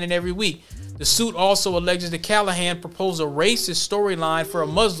that line in every week. The suit also alleges that Callahan proposed a racist storyline for a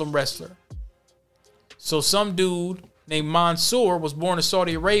Muslim wrestler. So some dude named Mansoor was born in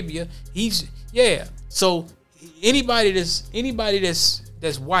Saudi Arabia. So anybody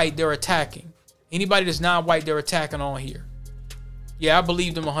that's white, they're attacking. Anybody that's not white, they're attacking on here. Yeah, I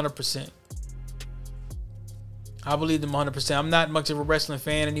believe them 100%. I believe them 100%. I'm not much of a wrestling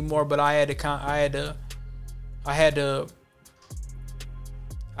fan anymore, but I had to cover that.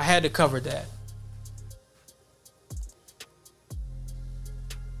 Had to cover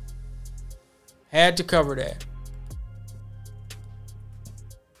that.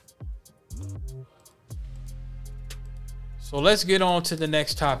 So let's get on to the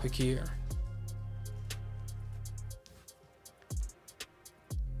next topic here.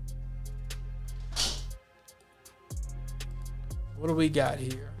 What do we got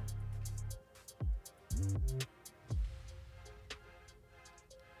here?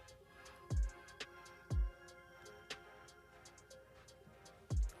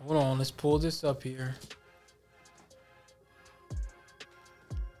 Hold on, let's pull this up here.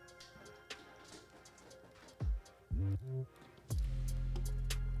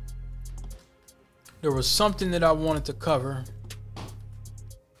 There was something that I wanted to cover,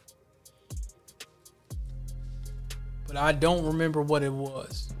 but I don't remember what it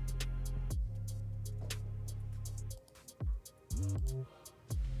was.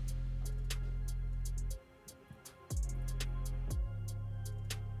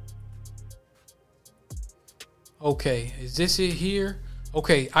 Okay, is this it here?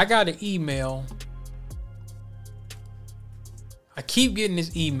 Okay, I got an email. I keep getting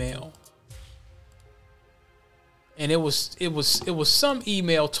this email. And it was some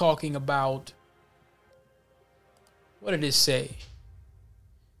email talking about, what did it say?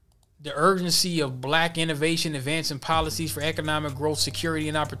 The urgency of black innovation, advancing policies for economic growth, security,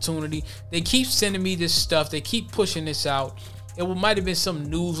 and opportunity. They keep sending me this stuff. They keep pushing this out. It might have been some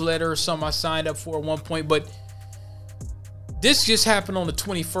newsletter or something I signed up for at one point, but this just happened on the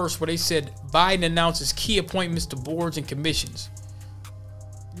 21st where they said Biden announces key appointments to boards and commissions.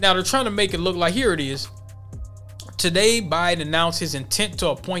 Now they're trying to make it look like, here it is. Today, Biden announced his intent to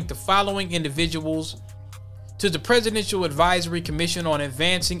appoint the following individuals to the Presidential Advisory Commission on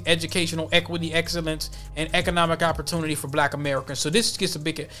Advancing Educational Equity, Excellence, and Economic Opportunity for Black Americans. So this gets a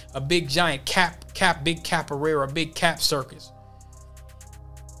big giant big capoeira, a big cap circus.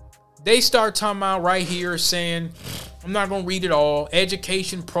 They start talking about right here saying, I'm not going to read it all,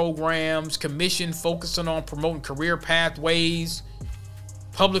 education programs, commission focusing on promoting career pathways,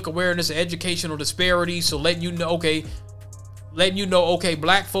 public awareness of educational disparities. So letting you know, okay,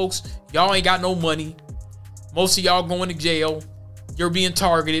 black folks, y'all ain't got no money. Most of y'all going to jail. You're being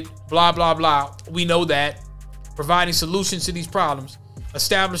targeted, blah, blah, blah. We know that. Providing solutions to these problems.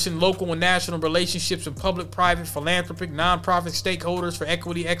 Establishing local and national relationships with public, private, philanthropic, nonprofit stakeholders for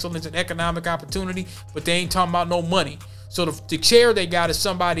equity, excellence, and economic opportunity. But they ain't talking about no money. So the chair they got is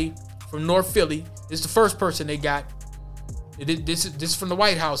somebody from North Philly. This is the first person they got. This is from the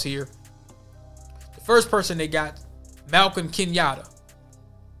White House here. The first person they got, Malcolm Kenyatta.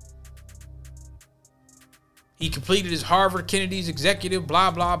 He completed his Harvard Kennedy's executive,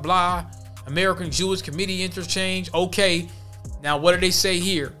 blah, blah, blah. American Jewish Committee interchange. Okay. Now, what do they say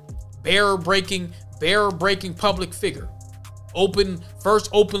here? Barrier-breaking public figure.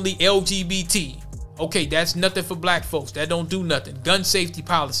 First openly LGBT. Okay, that's nothing for black folks. That don't do nothing. Gun safety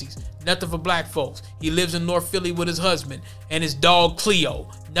policies. Nothing for black folks. He lives in North Philly with his husband and his dog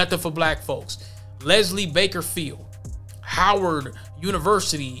Cleo. Nothing for black folks. Leslie Bakerfield. Howard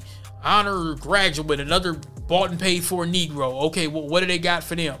University. Honor graduate. Another bought and paid for Negro. Okay, well, what do they got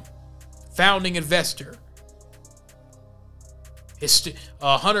for them? Founding investor. It's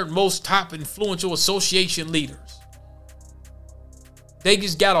 100 most top influential association leaders. They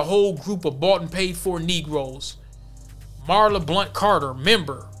just got a whole group of bought and paid for Negroes. Marla Blunt Carter,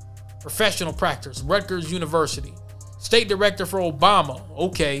 member, professional practice, Rutgers University. State director for Obama.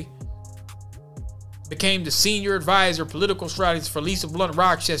 Okay. Became the senior advisor, political strategist for Lisa Blunt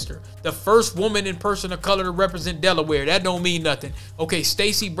Rochester. The first woman in person of color to represent Delaware. That don't mean nothing. Okay,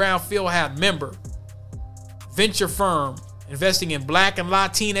 Stacey Brown Fieldhouse, member. Venture firm. Investing in black and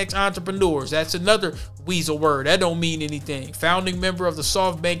Latinx entrepreneurs. That's another weasel word. That don't mean anything. Founding member of the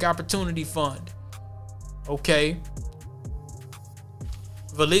SoftBank Opportunity Fund. Okay.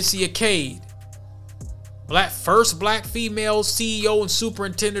 Valencia Cade. First black female CEO and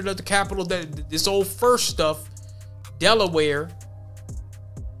superintendent of the Capitol. This old first stuff. Delaware.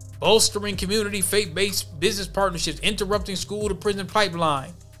 Bolstering community faith-based business partnerships. Interrupting school to prison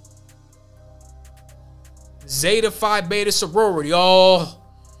pipeline. Zeta Phi Beta sorority. Oh,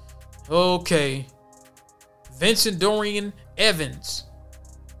 okay. Vincent Dorian Evans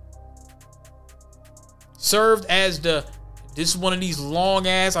served as this is one of these long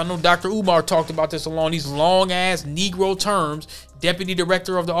ass, I know Dr. Umar talked about this along these long ass Negro terms. Deputy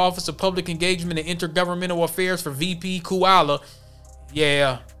Director of the Office of Public Engagement and Intergovernmental Affairs for VP Kuala.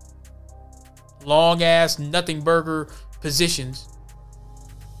 Yeah. Long ass nothing burger positions.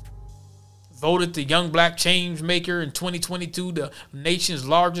 Voted the Young Black Change Maker in 2022, the nation's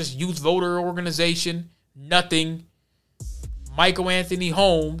largest youth voter organization. Nothing. Michael Anthony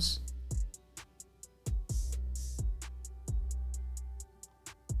Holmes.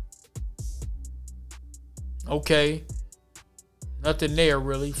 Okay. Nothing there,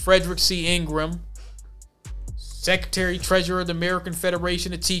 really. Frederick C. Ingram. Secretary Treasurer of the American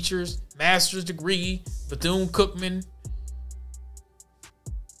Federation of Teachers. Master's degree. Bethune-Cookman.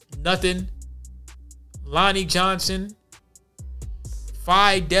 Nothing. Lonnie Johnson,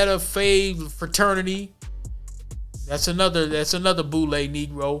 Phi Delta Phi fraternity. That's another boule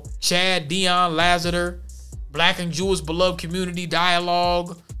Negro. Chad Dion Lazater, Black and Jewish Beloved Community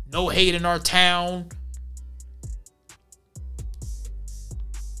Dialogue. No hate in our town.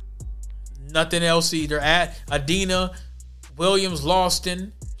 Nothing else either. At Adina Williams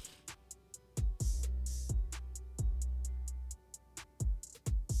Lawston.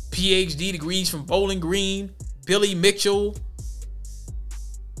 PhD degrees from Bowling Green. Billy Mitchell.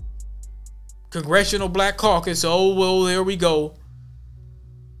 Congressional Black Caucus. Oh, well, there we go.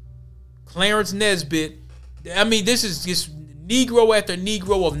 Clarence Nesbitt. I mean, this is just Negro after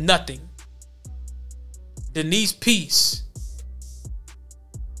Negro of nothing. Denise Peace.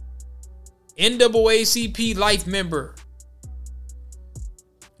 NAACP life member.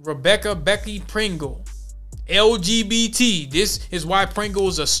 Rebecca Becky Pringle. LGBT. This is why Pringle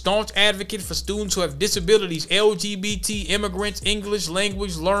is a staunch advocate for students who have disabilities. LGBT, immigrants, English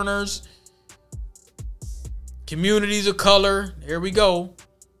language learners, communities of color. There we go.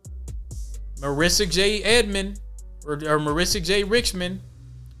 Marissa J. Edmond, or Marissa J. Richmond.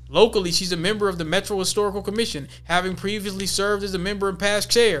 Locally, she's a member of the Metro Historical Commission, having previously served as a member and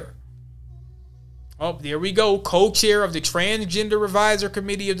past chair. Oh, there we go. Co-chair of the Transgender Advisor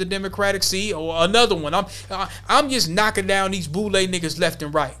Committee of the Democratic another one. I'm just knocking down these boule niggas left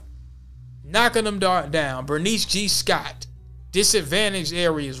and right. Knocking them down. Bernice G. Scott. Disadvantaged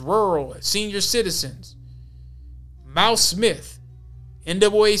areas, rural, senior citizens. Mouse Smith.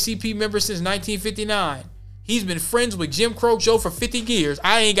 NAACP member since 1959. He's been friends with Jim Crow Joe for 50 years.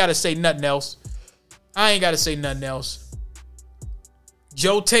 I ain't got to say nothing else.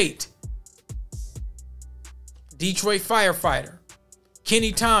 Joe Tate. Detroit firefighter.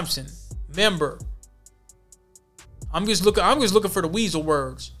 Kenny Thompson, member. I'm just looking for the weasel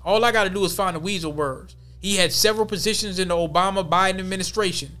words. All I got to do is find the weasel words. He had several positions in the Obama-Biden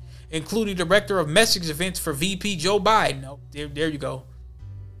administration, including director of message events for VP Joe Biden. Oh, there you go.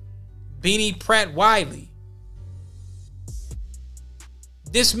 Beanie Pratt Wiley.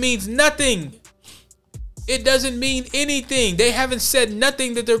 This means nothing. It doesn't mean anything. They haven't said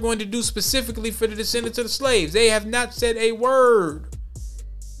nothing that they're going to do specifically for the descendants of the slaves. They have not said a word.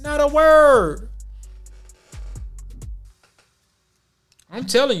 Not a word. I'm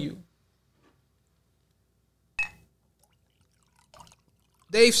telling you.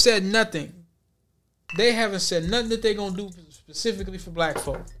 They've said nothing. They haven't said nothing that they're going to do specifically for black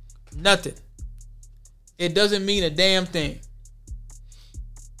folk. Nothing. It doesn't mean a damn thing.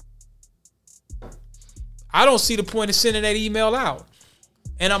 I don't see the point of sending that email out.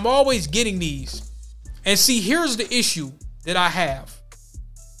 And I'm always getting these. And see, here's the issue that I have.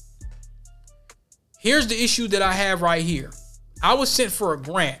 Here's the issue that I have right here. I was sent for a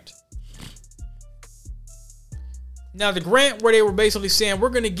grant. Now, the grant where they were basically saying we're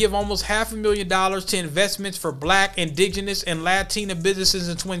going to give almost $500,000 to investments for black, indigenous, and Latina businesses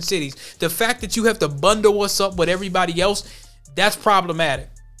in Twin Cities. The fact that you have to bundle us up with everybody else, that's problematic.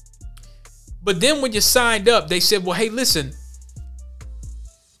 But then when you signed up, they said, well, hey, listen,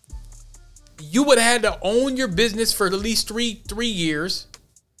 you would have had to own your business for at least three years,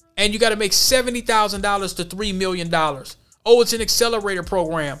 and you got to make $70,000 to $3 million. Oh, it's an accelerator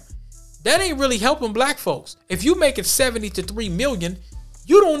program. That ain't really helping black folks. If you make it 70 to 3 million,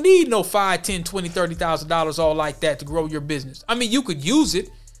 you don't need no $5, $10, $20, $30,000 all like that to grow your business. I mean, you could use it,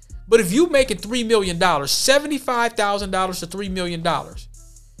 but if you make it $3 million, $75,000 to $3 million.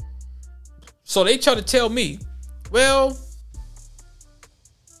 So they try to tell me, well,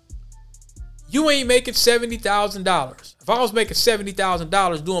 you ain't making $70,000. If I was making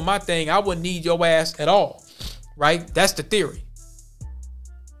 $70,000 doing my thing, I wouldn't need your ass at all, right? That's the theory.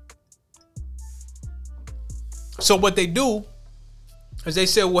 So what they do is they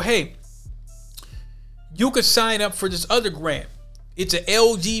say, well, hey, you could sign up for this other grant. It's an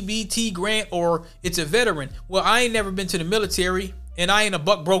LGBT grant or it's a veteran. Well, I ain't never been to the military and I ain't a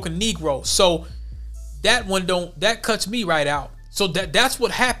buck broken Negro. So that cuts me right out. So that's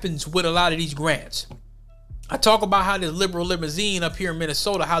what happens with a lot of these grants. I talk about how this liberal limousine up here in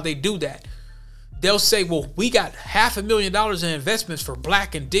Minnesota, how they do that. They'll say, well, we got $500,000 in investments for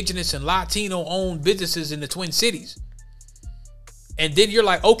black, indigenous, and Latino-owned businesses in the Twin Cities. And then you're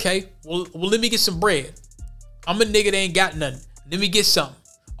like, okay, well, let me get some bread. I'm a nigga that ain't got nothing. Let me get something.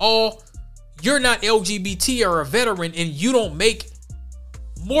 Oh, you're not LGBT or a veteran, and you don't make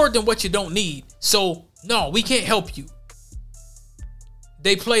more than what you don't need. So, no, we can't help you.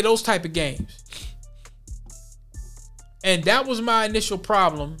 They play those type of games. And that was my initial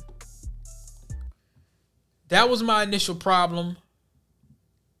problem. That was my initial problem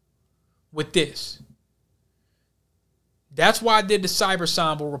with this. That's why I did the Cyber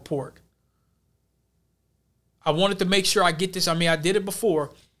Sambo report. I wanted to make sure I get this. I mean, I did it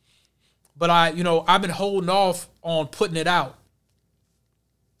before, but I've been holding off on putting it out.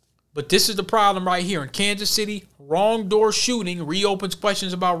 But this is the problem right here. In Kansas City, wrong door shooting reopens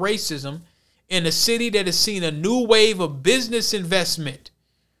questions about racism in a city that has seen a new wave of business investment.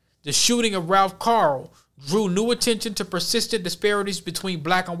 The shooting of Ralph Carl drew new attention to persistent disparities between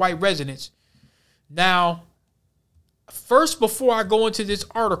black and white residents. Now, first, before I go into this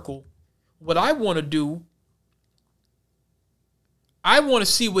article, what I want to do, I want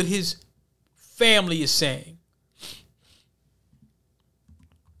to see what his family is saying.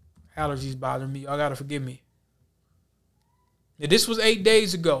 Allergies bother me. Y'all gotta forgive me. Now, this was 8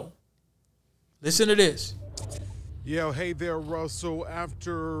 days ago. Listen to this. Yo, hey there, Russell.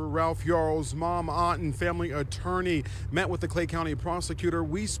 After Ralph Yarl's mom, aunt, and family attorney met with the Clay County prosecutor,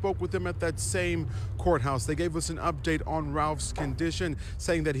 we spoke with them at that same courthouse. They gave us an update on Ralph's condition,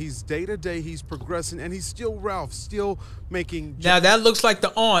 saying that he's day-to-day, he's progressing, and he's still Ralph, still making... Now, that looks like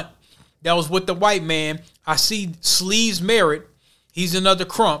the aunt that was with the white man. I see Sleeves Merritt. He's another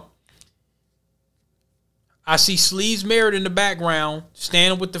crump. I see Sleeves Merritt in the background,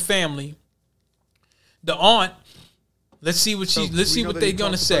 standing with the family. the aunt. Let's see what they're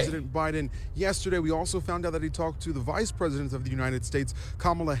gonna say. President Biden yesterday. We also found out that he talked to the Vice President of the United States,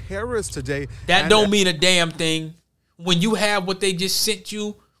 Kamala Harris, today. That don't mean a damn thing. When you have what they just sent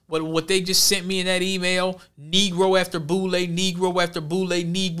you, what they just sent me in that email, Negro after boule, Negro after boule,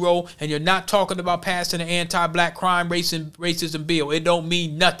 Negro, and you're not talking about passing an anti-black crime racism bill, it don't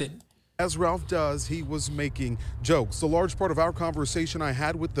mean nothing. As Ralph does, he was making jokes. A large part of our conversation I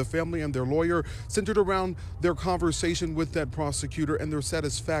had with the family and their lawyer centered around their conversation with that prosecutor and their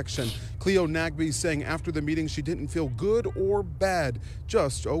satisfaction. Cleo Nagby saying after the meeting she didn't feel good or bad,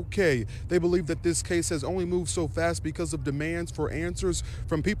 just okay. They believe that this case has only moved so fast because of demands for answers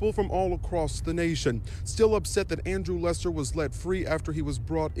from people from all across the nation. Still upset that Andrew Lester was let free after he was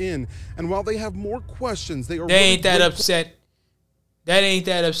brought in. And while they have more questions, they ain't that upset. That ain't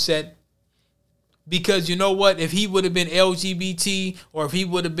that upset. Because you know what? If he would have been LGBT or if he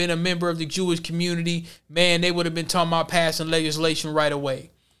would have been a member of the Jewish community, man, they would have been talking about passing legislation right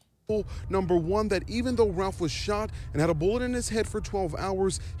away. Number one, that even though Ralph was shot and had a bullet in his head for 12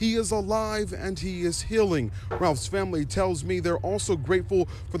 hours, he is alive and he is healing. Ralph's family tells me they're also grateful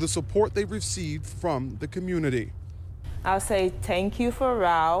for the support they received from the community. I'll say thank you for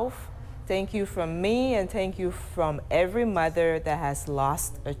Ralph. Thank you from me, and thank you from every mother that has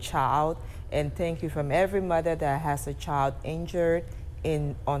lost a child. And thank you from every mother that has a child injured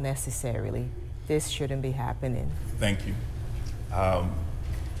unnecessarily. This shouldn't be happening. Thank you.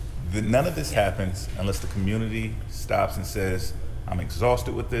 None of this happens unless the community stops and says, I'm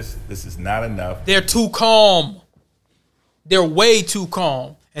exhausted with this. This is not enough. They're too calm. They're way too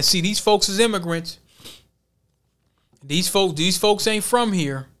calm. And see, these folks is immigrants. These folks ain't from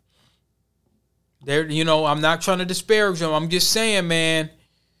here. They're, I'm not trying to disparage them. I'm just saying, man,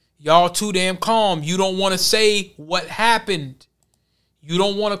 y'all too damn calm. You don't want to say what happened. You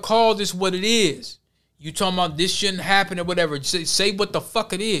don't want to call this what it is. You talking about this shouldn't happen or whatever. Say what the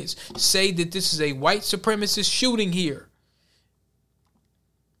fuck it is. Say that this is a white supremacist shooting here.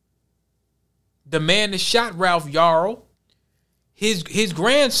 The man that shot Ralph Yarl, his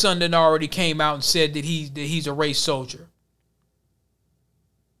grandson then already came out and said that he's a race soldier.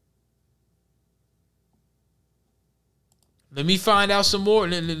 Let me find out some more.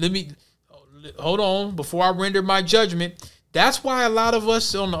 Let me hold on before I render my judgment. That's why a lot of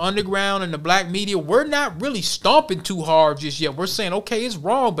us on the underground and the black media, we're not really stomping too hard just yet. We're saying, okay, it's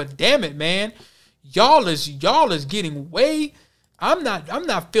wrong, but damn it, man, y'all is getting way. I'm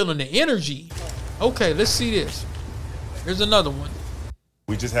not feeling the energy. Okay, let's see this. Here's another one.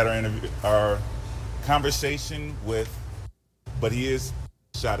 We just had our conversation with, but he is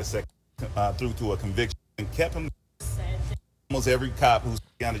shot a second through to a conviction and kept him. Almost every cop who's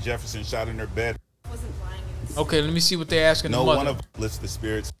on the Jefferson shot in their bed. Okay, let me see what they're asking. No the mother. one of lifts the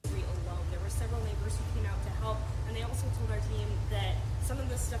spirits. There were several neighbors who came out to help, and they also told our team that some of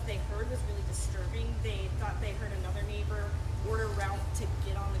the stuff they heard was really disturbing. They thought they heard another neighbor order Ralph to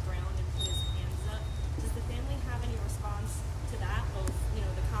get on the ground and put his hands up. Does the family have any response to that, both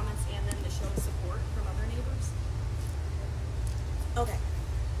the comments and then the show of support from other neighbors? Okay.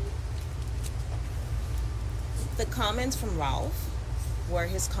 The comments from Ralph were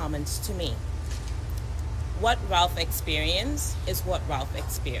his comments to me. What Ralph experienced is what Ralph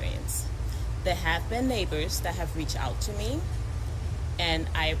experienced. There have been neighbors that have reached out to me, and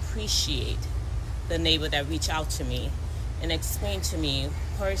I appreciate the neighbor that reached out to me and explained to me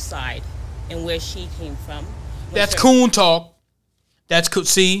her side and where she came from. That's coon talk. That's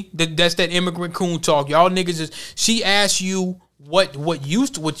that immigrant coon talk. Y'all niggas is. She asked you what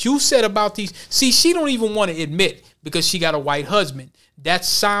you said about these. See, she don't even want to admit because she got a white husband. That's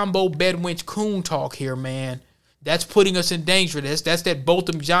Sambo bedwench coon talk here, man. That's putting us in danger. That's that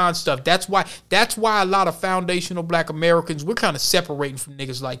Botham Jean stuff. That's why a lot of foundational black Americans, we're kind of separating from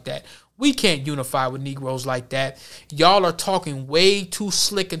niggas like that. We can't unify with Negroes like that. Y'all are talking way too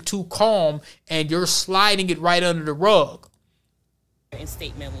slick and too calm, and you're sliding it right under the rug. A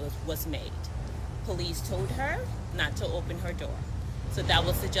statement was made. Police told her not to open her door. So that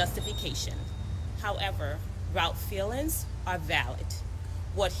was the justification. However, Ralph's feelings are valid.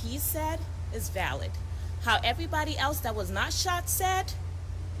 What he said is valid. How everybody else that was not shot said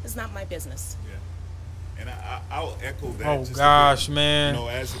is not my business. Yeah. And I'll echo that. Oh, gosh, man.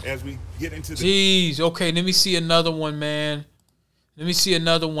 As we get into the... Jeez, okay, let me see another one, man. Let me see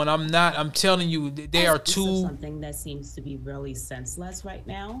another one. I'm telling you, they are too... This is something that seems to be really senseless right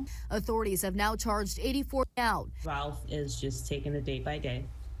now. Authorities have now charged 84 out. Ralph is just taking it day by day.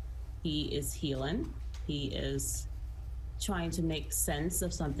 He is healing. He is trying to make sense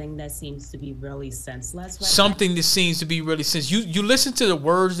of something that seems to be really senseless right something now. That seems to be really senseless. You listen to the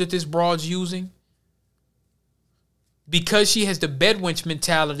words that this broad's using? because she has the bedwench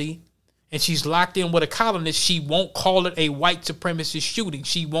mentality and she's locked in with a colonist, she won't call it a white supremacist shooting.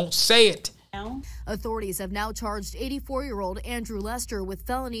 She won't say it. Authorities have now charged 84-year-old Andrew Lester with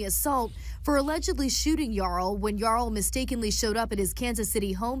felony assault for allegedly shooting Jarl when Jarl mistakenly showed up at his Kansas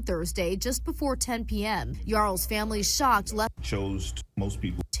City home Thursday just before 10 p.m. Jarl's family shocked Lester Chose most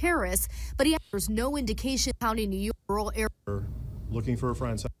people. terrorists, but there's no indication County New York rural area. Looking for a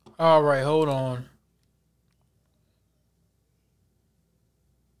friend. All right, hold on.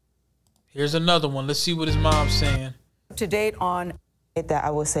 Here's another one. Let's see what his mom's saying. To date on that,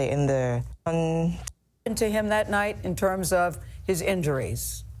 I would say in the to him that night in terms of his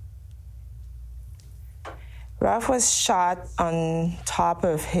injuries. Ralph was shot on top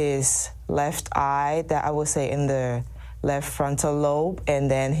of his left eye, that I would say in the left frontal lobe, and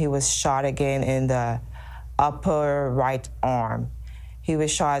then he was shot again in the upper right arm. He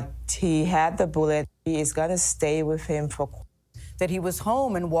was shot, he had the bullet. He is gonna stay with him for that he was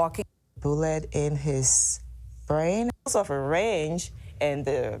home and walking. Bullet in his brain. It's of a range, and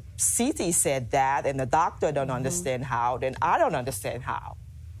the CT said that, and the doctor don't understand how, then I don't understand how.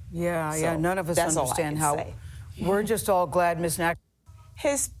 Yeah, none of us understand how. Say. We're just all glad Ms. Nack.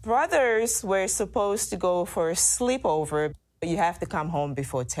 His brothers were supposed to go for a sleepover. You have to come home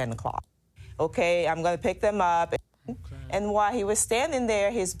before 10 o'clock. Okay, I'm gonna pick them up. Okay. And while he was standing there,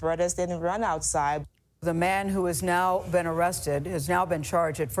 his brothers didn't run outside. The man who has now been arrested, has now been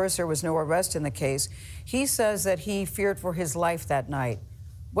charged. At first, there was no arrest in the case. He says that he feared for his life that night.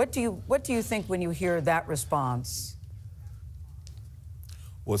 What do you think when you hear that response?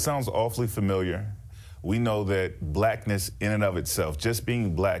 Well, it sounds awfully familiar. We know that blackness in and of itself, just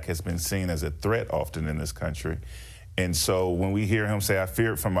being black, has been seen as a threat often in this country. And so when we hear him say, I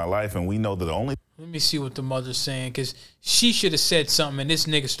feared for my life, and we know that the only... Let me see what the mother's saying, because she should have said something, and this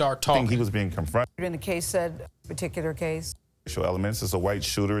nigga start talking. He was being confronted. In the case said, particular case? Racial elements. It's a white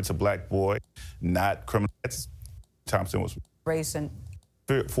shooter. It's a black boy, not criminal. Thompson was... Race and...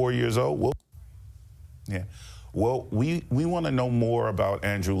 4 years old. Well, yeah. Well, we want to know more about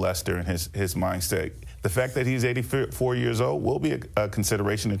Andrew Lester and his mindset. The fact that he's 84 years old will be a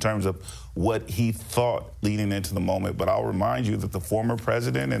consideration in terms of what he thought leading into the moment. But I'll remind you that the former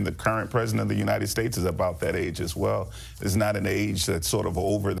president and the current president of the United States is about that age as well. It's not an age that's sort of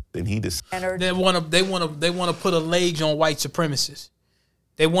over, and he decided. They want to put a age on white supremacists.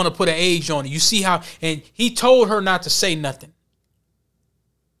 They want to put an age on it. You see how? And he told her not to say nothing.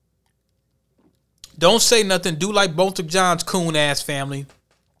 Don't say nothing. Do like Botham Jean's coon ass family.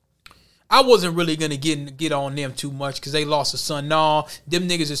 I wasn't really gonna get on them too much because they lost a son. Nah, them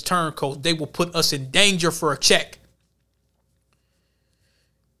niggas is turncoats. They will put us in danger for a check.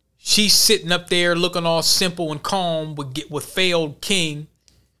 She's sitting up there looking all simple and calm with failed king.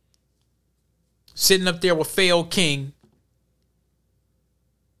 Sitting up there with failed king.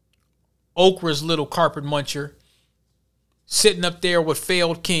 Okra's little carpet muncher. Sitting up there with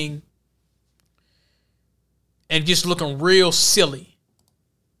failed king. And just looking real silly.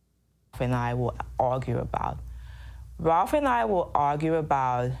 And I will argue about. Ralph and I will argue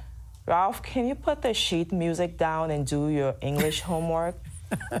about, Ralph, can you put the sheet music down and do your English homework?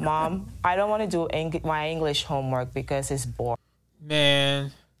 Mom, I don't want to do my English homework because it's boring.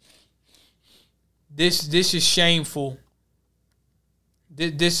 Man, this is shameful.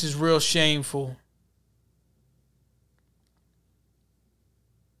 This is real shameful.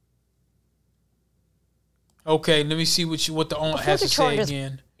 Okay, let me see what the aunt has to say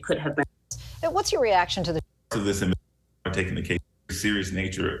again. Could have been. What's your reaction to this and taking the case serious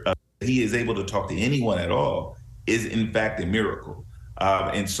nature? He is able to talk to anyone at all is in fact a miracle,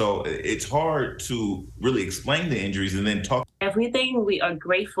 and so it's hard to really explain the injuries and then talk. Everything, we are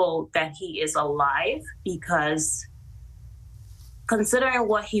grateful that he is alive, because considering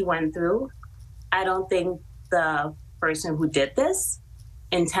what he went through, I don't think the person who did this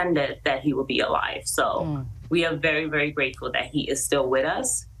intended that he would be alive. So we are very, very grateful that he is still with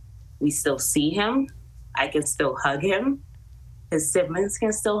us. We still see him. I can still hug him. His siblings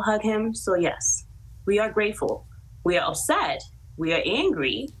can still hug him. So yes, we are grateful. We are upset. We are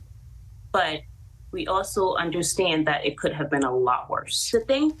angry, but we also understand that it could have been a lot worse. To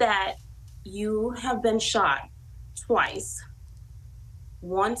think that you have been shot twice,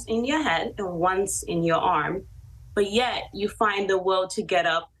 once in your head and once in your arm, but yet you find the will to get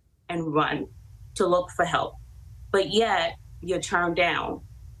up and run to look for help. But yet you're turned down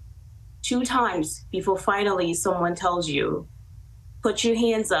 2 times before finally someone tells you, put your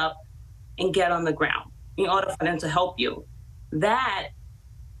hands up and get on the ground in order for them to help you. That,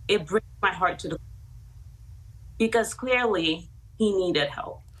 it brings my heart to the, because clearly he needed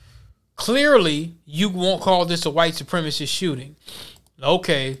help. Clearly, you won't call this a white supremacist shooting.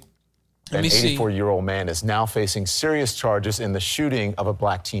 Okay. Let me see. An 84-year-old man is now facing serious charges in the shooting of a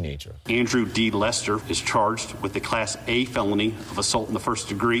black teenager. Andrew D. Lester is charged with the Class A felony of assault in the first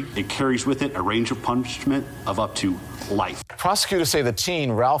degree. It carries with it a range of punishment of up to life. Prosecutors say the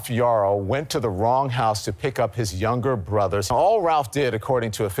teen, Ralph Yarrow, went to the wrong house to pick up his younger brother. All Ralph did, according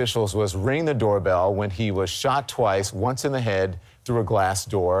to officials, was ring the doorbell when he was shot twice, once in the head through a glass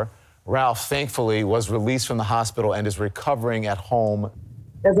door. Ralph, thankfully, was released from the hospital and is recovering at home.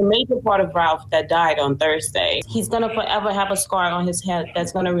 There's a major part of Ralph that died on Thursday. He's going to forever have a scar on his head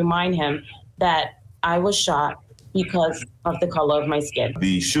that's going to remind him that I was shot because of the color of my skin.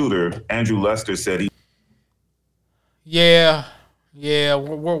 The shooter, Andrew Lester, said he. Yeah,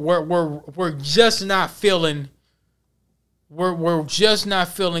 we're just not feeling. We're just not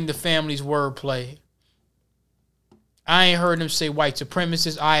feeling the family's wordplay. I ain't heard him say white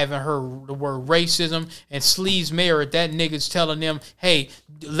supremacists. I haven't heard the word racism. And Sleeves Merritt, that nigga's telling them, hey,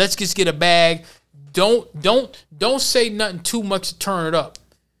 let's just get a bag. Don't say nothing too much to turn it up.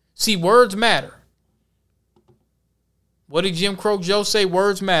 See, words matter. What did Jim Crow Joe say?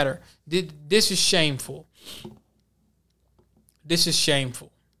 Words matter. This is shameful. This is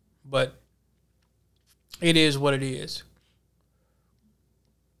shameful. But it is what it is.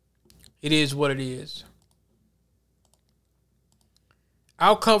 It is what it is.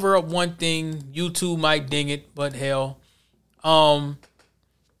 I'll cover up one thing. YouTube might ding it, but hell. I'm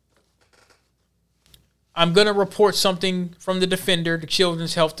going to report something from the Defender, the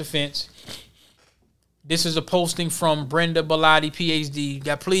Children's Health Defense. This is a posting from Brenda Bellotti, PhD.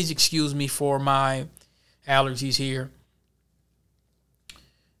 Now, please excuse me for my allergies here.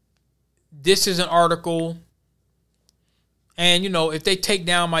 This is an article. And, you know, if they take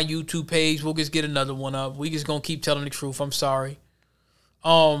down my YouTube page, we'll just get another one up. We just going to keep telling the truth. I'm sorry.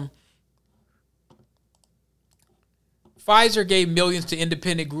 Pfizer gave millions to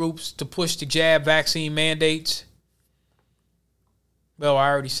independent groups to push the jab vaccine mandates. Well, I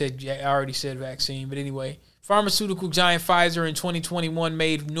already said vaccine, but anyway. Pharmaceutical giant Pfizer in 2021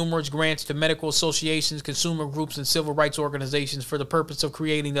 made numerous grants to medical associations, consumer groups, and civil rights organizations for the purpose of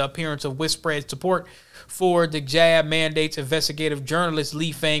creating the appearance of widespread support for the jab mandates, investigative journalist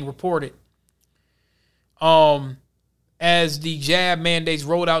Lee Fang reported. As the jab mandates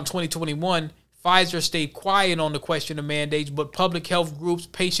rolled out in 2021, Pfizer stayed quiet on the question of mandates, but public health groups,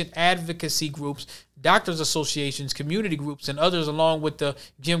 patient advocacy groups, doctors associations, community groups, and others, along with the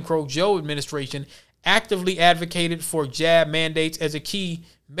Jim Crow Joe administration, actively advocated for jab mandates as a key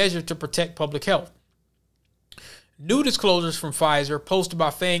measure to protect public health. New disclosures from Pfizer, posted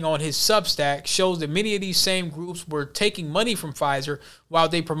by Fang on his Substack, shows that many of these same groups were taking money from Pfizer while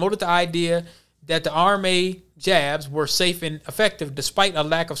they promoted the idea that the RMA jabs were safe and effective despite a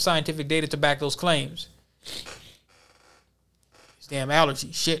lack of scientific data to back those claims. These damn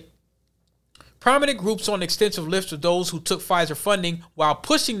allergies, shit. Prominent groups on an extensive list of those who took Pfizer funding while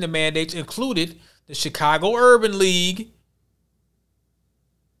pushing the mandates included the Chicago Urban League,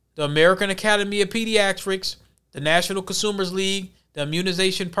 the American Academy of Pediatrics, the National Consumers League, the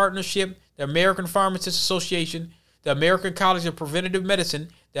Immunization Partnership, the American Pharmacists Association, the American College of Preventative Medicine,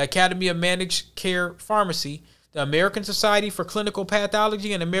 the Academy of Managed Care Pharmacy, the American Society for Clinical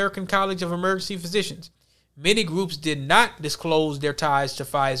Pathology, and American College of Emergency Physicians. Many groups did not disclose their ties to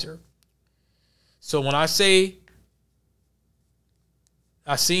Pfizer. So when I say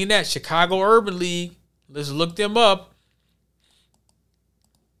I seen that Chicago Urban League, let's look them up.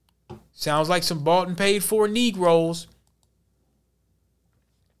 Sounds like some bought and paid for Negroes.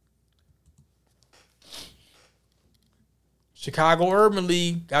 Chicago Urban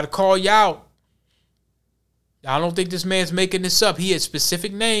League, got to call you out. I don't think this man's making this up. He had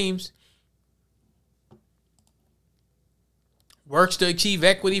specific names. Works to achieve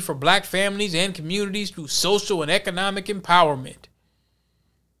equity for black families and communities through social and economic empowerment.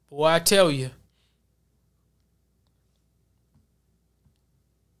 Boy, I tell you.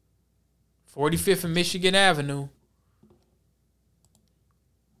 45th and Michigan Avenue.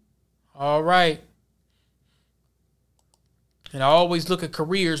 All right. And I always look at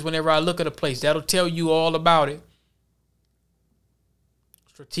careers whenever I look at a place. That'll tell you all about it.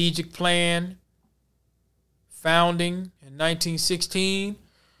 Strategic plan. Founding in 1916.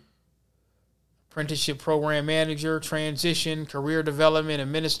 Apprenticeship program manager. Transition. Career development.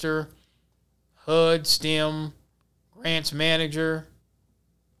 Administrator. HUD. STEM. Grants manager.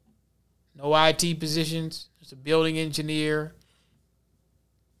 No IT positions. Just a building engineer.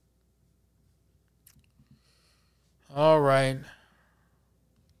 All right.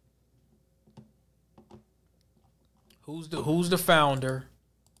 Who's the founder?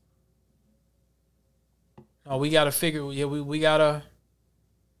 Oh, we got to figure. Yeah, we got to.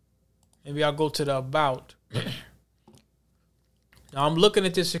 Maybe I'll go to the about. Now, I'm looking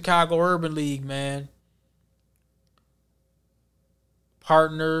at this Chicago Urban League, man.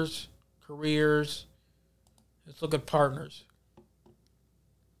 Partners, careers. Let's look at partners.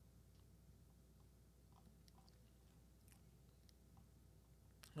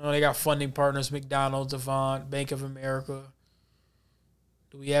 Oh, they got funding partners, McDonald's, Avant, Bank of America.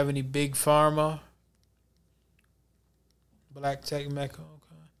 Do we have any big pharma? Black Tech Mecca,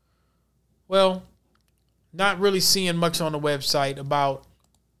 okay. Well, not really seeing much on the website about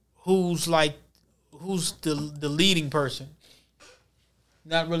who's the leading person.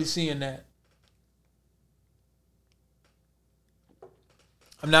 Not really seeing that.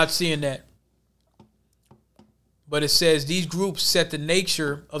 I'm not seeing that. But it says these groups set the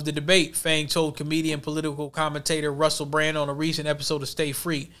nature of the debate, Fang told comedian political commentator Russell Brand on a recent episode of Stay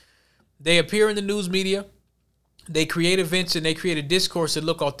Free. They appear in the news media. They create events and they create a discourse that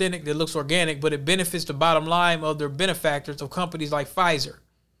look authentic, that looks organic, but it benefits the bottom line of their benefactors of companies like Pfizer.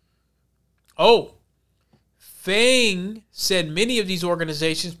 Oh, Fang said many of these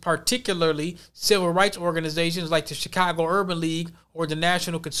organizations, particularly civil rights organizations like the Chicago Urban League or the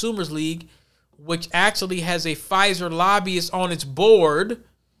National Consumers League, which actually has a Pfizer lobbyist on its board,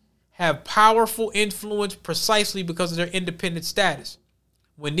 have powerful influence precisely because of their independent status.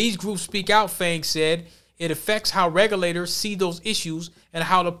 When these groups speak out, Fang said, it affects how regulators see those issues and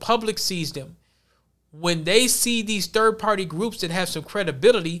how the public sees them. When they see these third-party groups that have some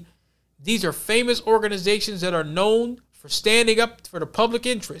credibility, these are famous organizations that are known for standing up for the public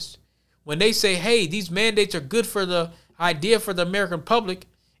interest. When they say, hey, these mandates are good for the idea for the American public,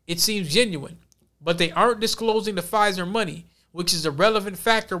 it seems genuine. But they aren't disclosing the Pfizer money, which is a relevant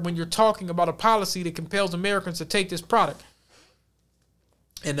factor when you're talking about a policy that compels Americans to take this product.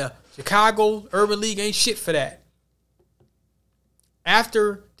 And the Chicago Urban League ain't shit for that.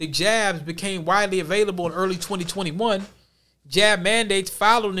 After the jabs became widely available in early 2021, jab mandates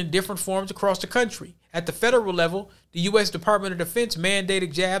followed in different forms across the country. At the federal level, the U.S. Department of Defense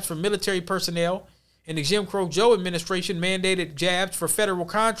mandated jabs for military personnel, and the Jim Crow Joe administration mandated jabs for federal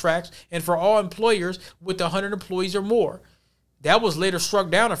contracts and for all employers with 100 employees or more. That was later struck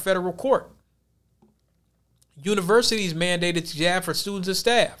down in federal court. Universities mandated jab for students and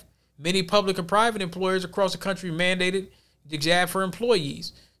staff. Many public and private employers across the country mandated the jab for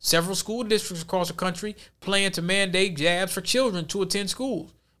employees. Several school districts across the country plan to mandate jabs for children to attend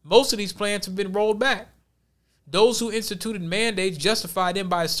schools. Most of these plans have been rolled back. Those who instituted mandates justified them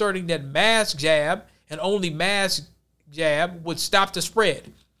by asserting that mass jab and only mass jab would stop the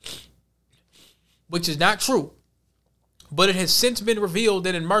spread, which is not true. But it has since been revealed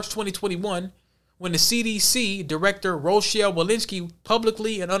that in March 2021, when the CDC director Rochelle Walensky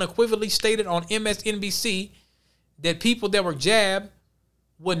publicly and unequivocally stated on MSNBC that people that were jabbed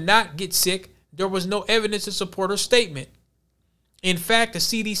would not get sick, there was no evidence to support her statement. In fact, the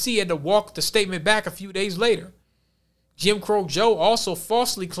CDC had to walk the statement back a few days later. Jim Crow Joe also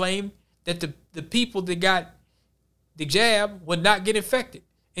falsely claimed that the people that got the jab would not get infected.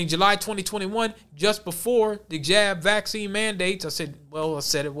 In July 2021, just before the jab vaccine mandates, I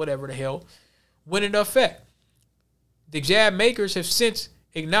said it, whatever the hell, went into effect. The jab makers have since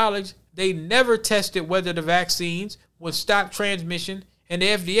acknowledged they never tested whether the vaccines would stop transmission, and the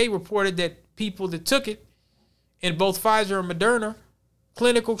FDA reported that people that took it in both Pfizer and Moderna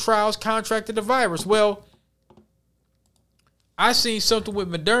clinical trials contracted the virus. Well, I seen something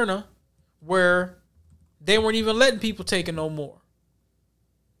with Moderna where they weren't even letting people take it no more.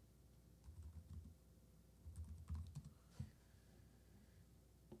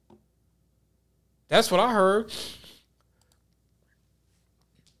 That's what I heard.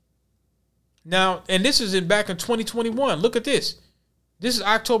 Now, and this is back in 2021. Look at this. This is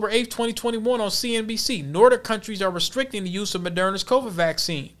October 8th, 2021 on CNBC. Nordic countries are restricting the use of Moderna's COVID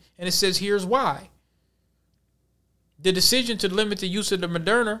vaccine. And it says here's why. The decision to limit the use of the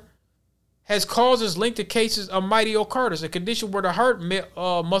Moderna has causes linked to cases of myocarditis, a condition where the heart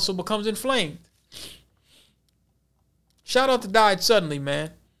muscle becomes inflamed. Shout out to Died Suddenly,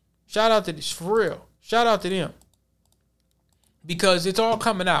 man. Shout out to this, for real. Shout out to them. Because it's all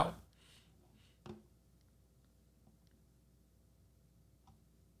coming out.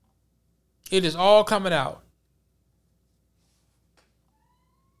 It is all coming out.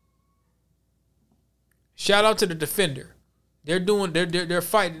 Shout out to the Defender. They're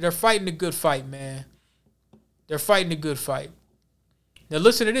fighting a good fight, man. They're fighting a good fight. Now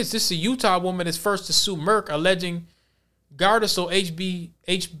listen to this. This is a Utah woman that's first to sue Merck, alleging Gardasil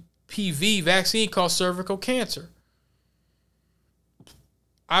HPV vaccine caused cervical cancer.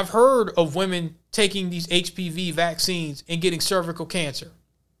 I've heard of women taking these HPV vaccines and getting cervical cancer.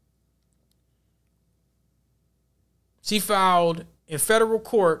 She filed in federal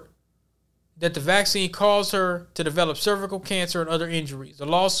court that the vaccine caused her to develop cervical cancer and other injuries. A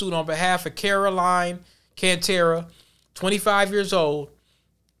lawsuit on behalf of Caroline Cantera, 25 years old.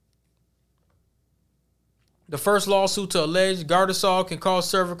 The first lawsuit to allege Gardasil can cause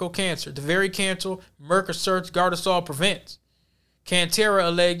cervical cancer, the very cancer Merck asserts Gardasil prevents. Cantera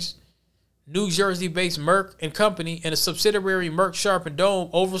alleged New Jersey-based Merck and Company and a subsidiary Merck Sharp and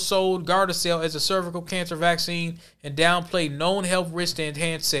Dohme oversold Gardasil as a cervical cancer vaccine and downplayed known health risks to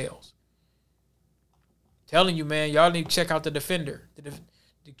enhance sales. Telling you, man, y'all need to check out the Defender,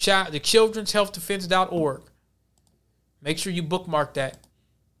 the Children's Health Defense.org. Make sure you bookmark that.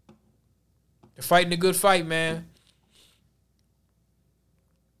 They're fighting a good fight, man.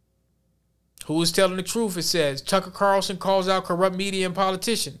 Who is telling the truth? It says Tucker Carlson calls out corrupt media and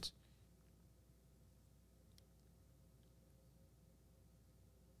politicians.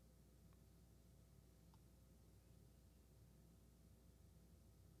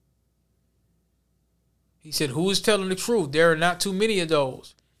 He said, who is telling the truth? There are not too many of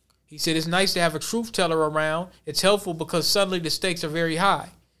those. He said, it's nice to have a truth teller around. It's helpful because suddenly the stakes are very high.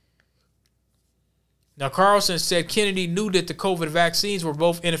 Now, Carlson said Kennedy knew that the COVID vaccines were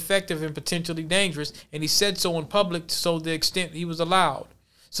both ineffective and potentially dangerous, and he said so in public to the extent he was allowed.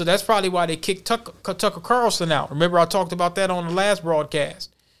 So that's probably why they kicked Tucker Carlson out. Remember, I talked about that on the last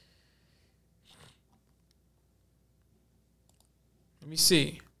broadcast. Let me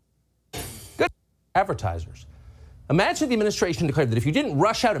see. Good advertisers. Imagine the administration declared that if you didn't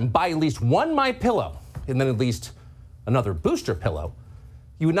rush out and buy at least one MyPillow and then at least another booster pillow,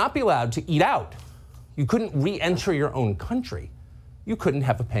 you would not be allowed to eat out. You couldn't re-enter your own country. You couldn't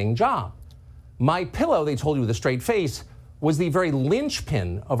have a paying job. MyPillow, they told you with a straight face, was the very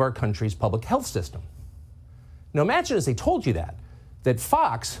linchpin of our country's public health system. Now imagine as they told you that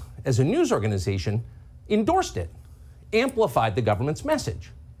Fox, as a news organization, endorsed it, amplified the government's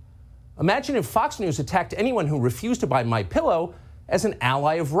message. Imagine if Fox News attacked anyone who refused to buy MyPillow as an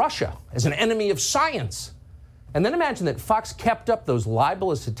ally of Russia, as an enemy of science. And then imagine that Fox kept up those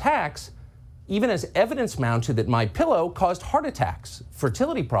libelous attacks even as evidence mounted that MyPillow caused heart attacks,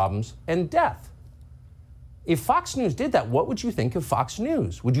 fertility problems, and death. If Fox News did that, what would you think of Fox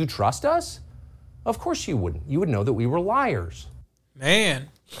News? Would you trust us? Of course you wouldn't. You would know that we were liars. Man,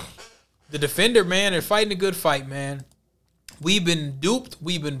 the Defender, man, they're fighting a good fight, man. We've been duped.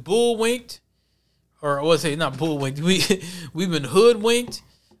 We've been bullwinked. Or I would say not bullwinked. We've been hoodwinked.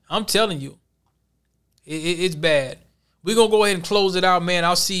 I'm telling you, it's bad. We're going to go ahead and close it out, man.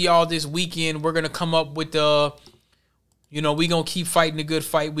 I'll see y'all this weekend. We're going to come up with we're going to keep fighting the good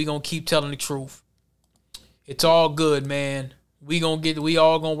fight. We're going to keep telling the truth. It's all good, man. We all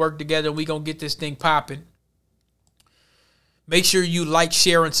going to work together. We going to get this thing popping. Make sure you like,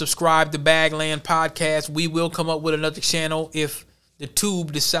 share, and subscribe to Bagland Podcast. We will come up with another channel if the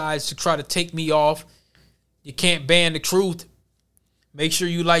tube decides to try to take me off. You can't ban the truth. Make sure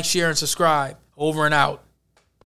you like, share, and subscribe. Over and out.